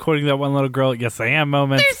I just quoting that one little girl? Yes, I am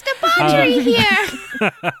moments. There's debauchery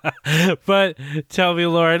here. But tell me,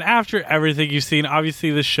 Lauren, after everything you've seen,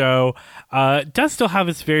 obviously the show does still have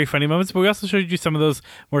its very funny moments, but we also showed you some of those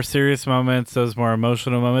more serious moments, those more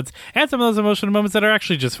emotional moments, and some of those emotional moments that are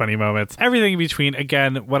actually just funny moments. Everything in between.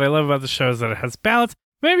 Again, what I love about the show is that it has balance.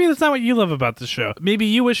 Maybe that's not what you love about the show. Maybe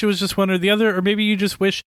you wish it was just one or the other, or maybe you just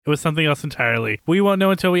wish it was something else entirely. We won't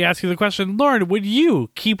know until we ask you the question. Lauren, would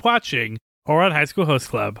you keep watching Ouran High School Host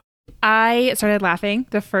Club? I started laughing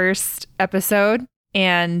the first episode,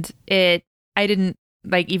 and I didn't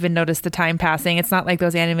like even notice the time passing. It's not like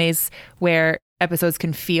those animes where episodes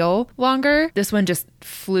can feel longer. This one just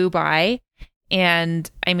flew by. And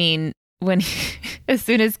I mean, as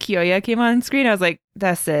soon as Kyoya came on screen, I was like,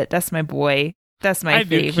 that's it. That's my boy. That's my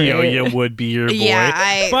favorite. I knew Kyoya would be your boy.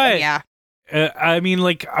 Yeah, I mean,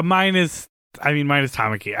 like mine is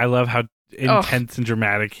Tamaki. I love how intense and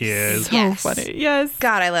dramatic he is. So Yes. funny. Yes.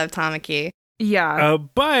 God, I love Tamaki. Yeah.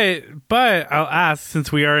 But I'll ask,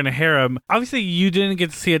 since we are in a harem, obviously you didn't get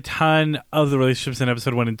to see a ton of the relationships in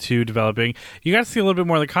episode 1 and 2 developing. You got to see a little bit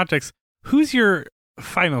more of the context. Who's your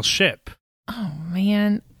final ship? Oh,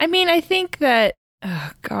 man. I mean, I think that,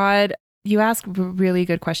 oh, God, you ask really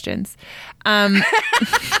good questions.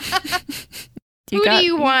 Who do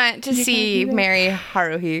you want to see marry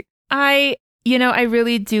Haruhi? I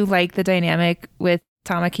really do like the dynamic with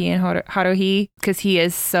Tamaki and Haruhi because he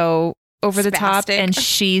is so over the top Spastic. and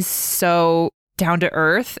she's so down to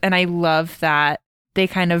earth. And I love that they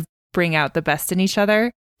kind of bring out the best in each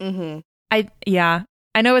other. Mm-hmm.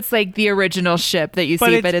 I know it's like the original ship that you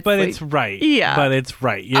see, but it's it's right. Yeah. But it's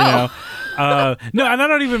right, you know? No, and I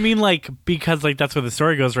don't even mean like because like that's where the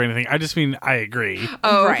story goes or anything. I just mean I agree.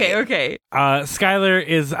 Oh, Right. okay. Skylar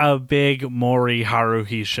is a big Mori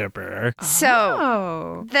Haruhi shipper. So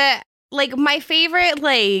Oh. like my favorite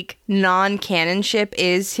like non-canon ship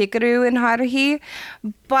is Hikaru and Haruhi,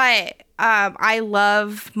 but I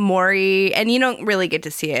love Mori, and you don't really get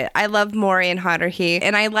to see it. I love Mori and Haruhi,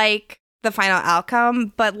 and I like the final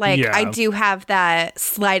outcome, but like Yeah. I do have that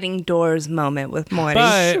sliding doors moment with Mori.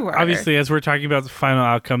 But Sure. obviously, as we're talking about the final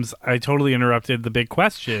outcomes, I totally interrupted the big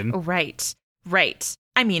question. Right.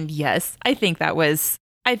 I mean, yes, I think it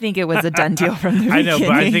was a done deal from the beginning. I know,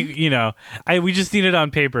 but I think, we just need it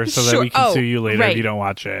on paper so that Sure. we can Oh, sue you later right. if you don't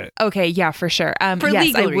watch it. Okay, yeah, for sure. For yes,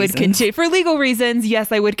 legal I would reasons. continue. For legal reasons,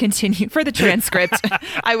 yes, I would continue. For the transcript,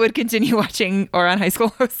 I would continue watching Ouran High School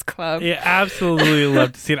Host Club. Yeah, absolutely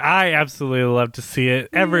love to see it. I absolutely love to see it.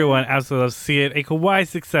 Everyone absolutely loves to see it. A kawaii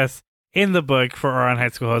success in the book for Ouran High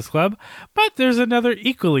School Host Club. But there's another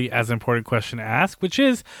equally as important question to ask, which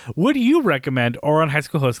is, would you recommend Ouran High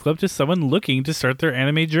School Host Club to someone looking to start their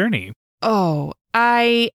anime journey? Oh,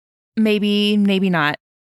 maybe not.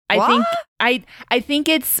 I think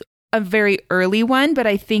it's a very early one, but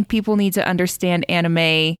I think people need to understand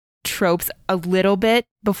anime tropes a little bit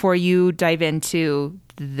before you dive into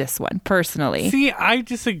this one, personally. See, I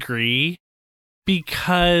disagree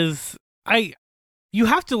because you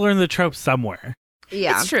have to learn the tropes somewhere.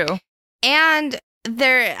 Yeah. It's true. And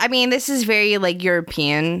this is very like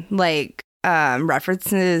European, like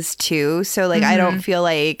references too. So like I don't feel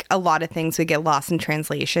like a lot of things would get lost in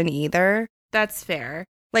translation either. That's fair.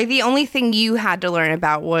 Like the only thing you had to learn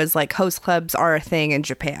about was like host clubs are a thing in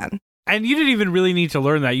Japan. And you didn't even really need to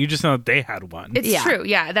learn that. You just know that they had one. It's Yeah. true.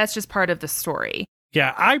 Yeah, that's just part of the story.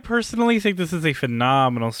 Yeah, I personally think this is a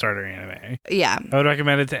phenomenal starter anime. Yeah. I would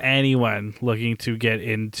recommend it to anyone looking to get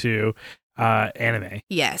into anime.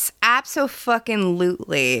 Yes.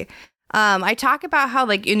 Abso-fucking-lutely. I talk about how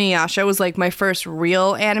like Inuyasha was like my first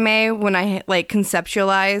real anime when I like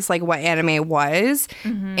conceptualized like what anime was.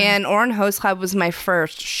 And Ouran Host Club was my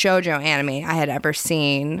first shoujo anime I had ever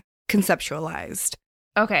seen conceptualized.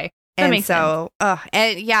 Okay. That And makes sense.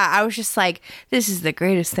 and yeah, I was just like, this is the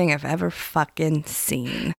greatest thing I've ever fucking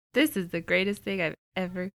seen. This is the greatest thing I've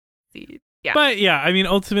ever seen. Yeah. But yeah, I mean,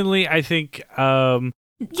 ultimately, I think You I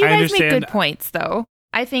guys make understand- good points, though.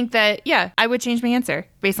 I think that, yeah, I would change my answer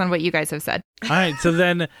based on what you guys have said. All right, so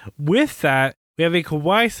then with that, we have a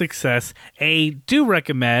kawaii success, a do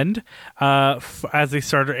recommend as a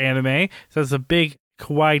starter anime. So it's a big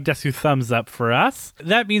kawaii desu thumbs up for us.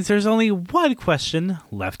 That means there's only one question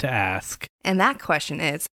left to ask. And that question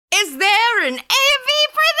is there an AV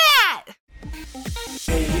for that?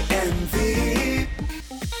 AMV,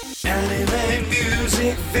 anime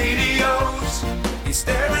music videos. Is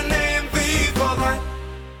there an AMV for that?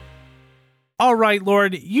 All right,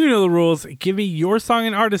 Lord, you know the rules. Give me your song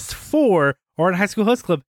and artist for Ouran High School Host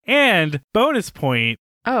Club, and bonus point,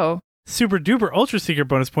 Oh. super duper ultra secret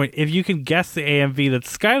bonus point, if you can guess the AMV that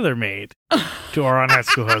Skylar made to Ouran High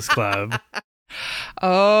School Host Club.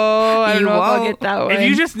 Oh, I don't You know if I'll won't. get that one. If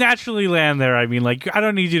you just naturally land there, I mean, like, I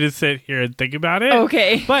don't need you to sit here and think about it.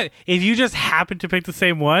 Okay. But if you just happen to pick the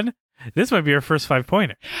same one, this might be your first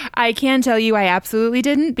 5-pointer. I can tell you I absolutely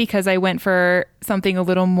didn't, because I went for something a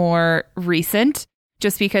little more recent,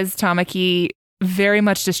 just because Tamaki very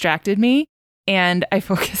much distracted me and I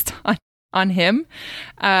focused on him.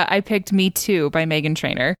 I picked Me Too by Meghan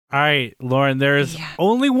Trainor. All right, Lauren, there is Yeah.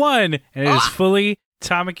 only one, and it is fully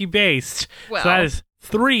Tamaki based. Well. So that is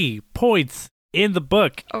 3 points in the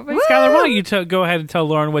book. Oh my Skylar, why don't you go ahead and tell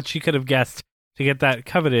Lauren what she could have guessed to get that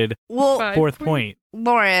coveted Well, Five 4th points. point?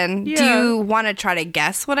 Lauren, do Yeah. you want to try to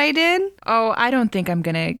guess what I did? Oh, I don't think I'm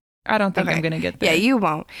gonna get there. Yeah, you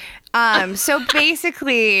won't. So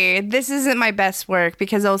basically, this isn't my best work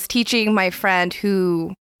because I was teaching my friend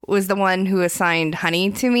who was the one who assigned Honey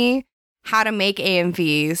to me how to make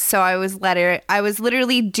AMVs. So I was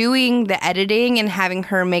literally doing the editing and having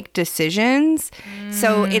her make decisions.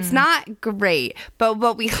 So it's not great. But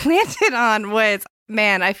what we landed on was,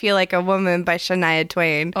 Man, I Feel Like a Woman by Shania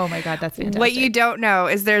Twain. Oh my god, that's fantastic. What you don't know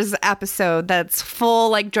is there's an episode that's full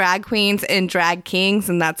like drag queens and drag kings,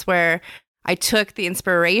 and that's where I took the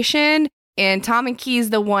inspiration. And Tamaki is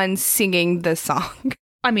the one singing the song.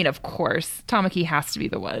 I mean, of course, Tamaki has to be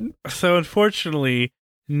the one. So unfortunately,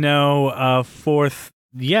 no 4th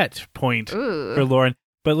yet point for Ooh. Lauren.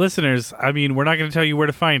 But listeners, I mean, we're not going to tell you where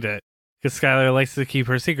to find it because Skylar likes to keep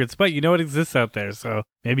her secrets, but you know it exists out there, so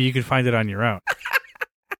maybe you can find it on your own.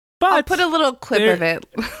 But I'll put a little clip there- of it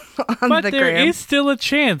on but the there gram. is still a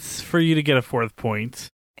chance for you to get a 4th point.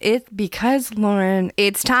 It's because, Lauren,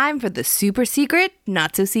 it's time for the super secret,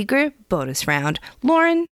 not so secret bonus round.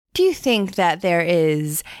 Lauren, do you think that there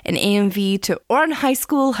is an AMV to Ouran High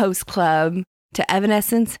School Host Club to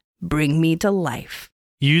Evanescence Bring Me to Life?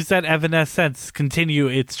 use that evanescence, continue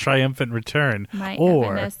its triumphant return, My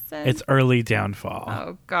or evanescence. its early downfall.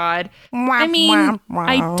 Oh, God. I mean,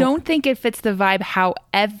 I don't think it fits the vibe.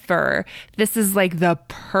 However, this is like the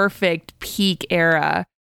perfect peak era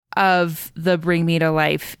of the Bring Me to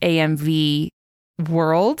Life AMV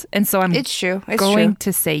world. And so I'm It's true. It's going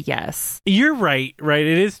true. to say yes. You're right. It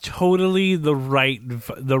is totally the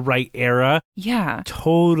right era. Yeah.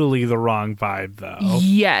 Totally the wrong vibe, though.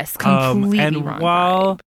 Yes. Completely and wrong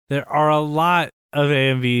while vibe. there are a lot of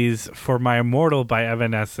AMVs for My Immortal by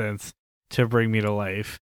Evanescence to Bring Me to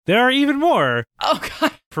Life, there are even more Oh,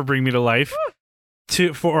 God. for Bring Me to Life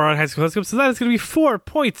for on High School Host Club. So that is going to be 4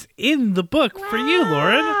 points in the book for you,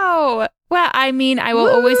 Lauren. Wow. Well, I mean, I will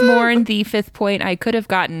always mourn the 5th point I could have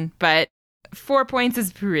gotten, but 4 points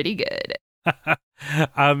is pretty good.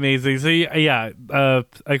 Amazing. So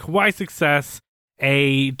like why success,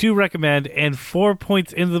 a do recommend, and 4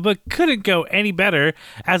 points in the book couldn't go any better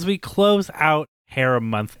as we close out Harem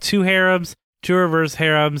Month. 2 harems, 2 reverse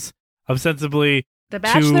harems, ostensibly The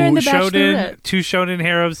Bachelor and the 2 Bachelorette. 2 shonen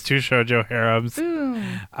harems, 2 shoujo harems. Boom.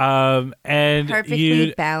 And Perfectly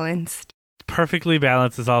you balanced. perfectly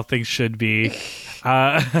balanced as all things should be.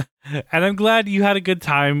 And I'm glad you had a good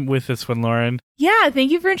time with this one, Lauren. Yeah,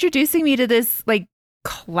 thank you for introducing me to this like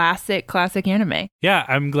classic anime. Yeah,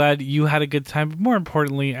 I'm glad you had a good time. But more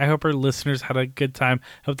importantly, I hope our listeners had a good time.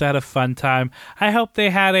 Hope they had a fun time. I hope they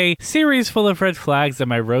had a series full of red flags that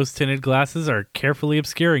my rose-tinted glasses are carefully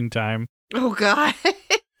obscuring time. Oh, God.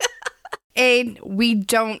 And we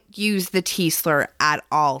don't use the T slur at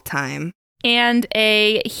all time. And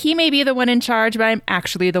he may be the one in charge, but I'm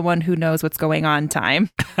actually the one who knows what's going on time.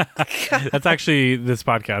 That's actually this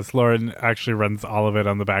podcast. Lauren actually runs all of it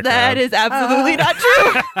on the background. That is absolutely not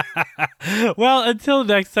true. Well, until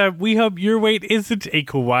next time, we hope your wait isn't a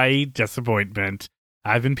kawaii disappointment.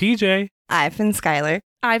 I've been PJ. I've been Skylar.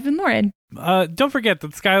 I've been Lauren. Don't forget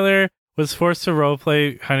that Skylar was forced to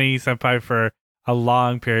roleplay Honey Senpai for a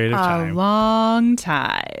long period of time. A long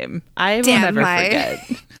time. I will never forget.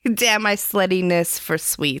 Damn my sluttiness for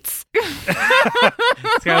sweets.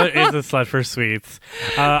 Skylar is a slut for sweets.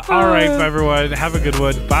 All right, everyone. Have a good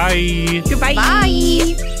one. Bye. Goodbye.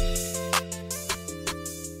 Bye.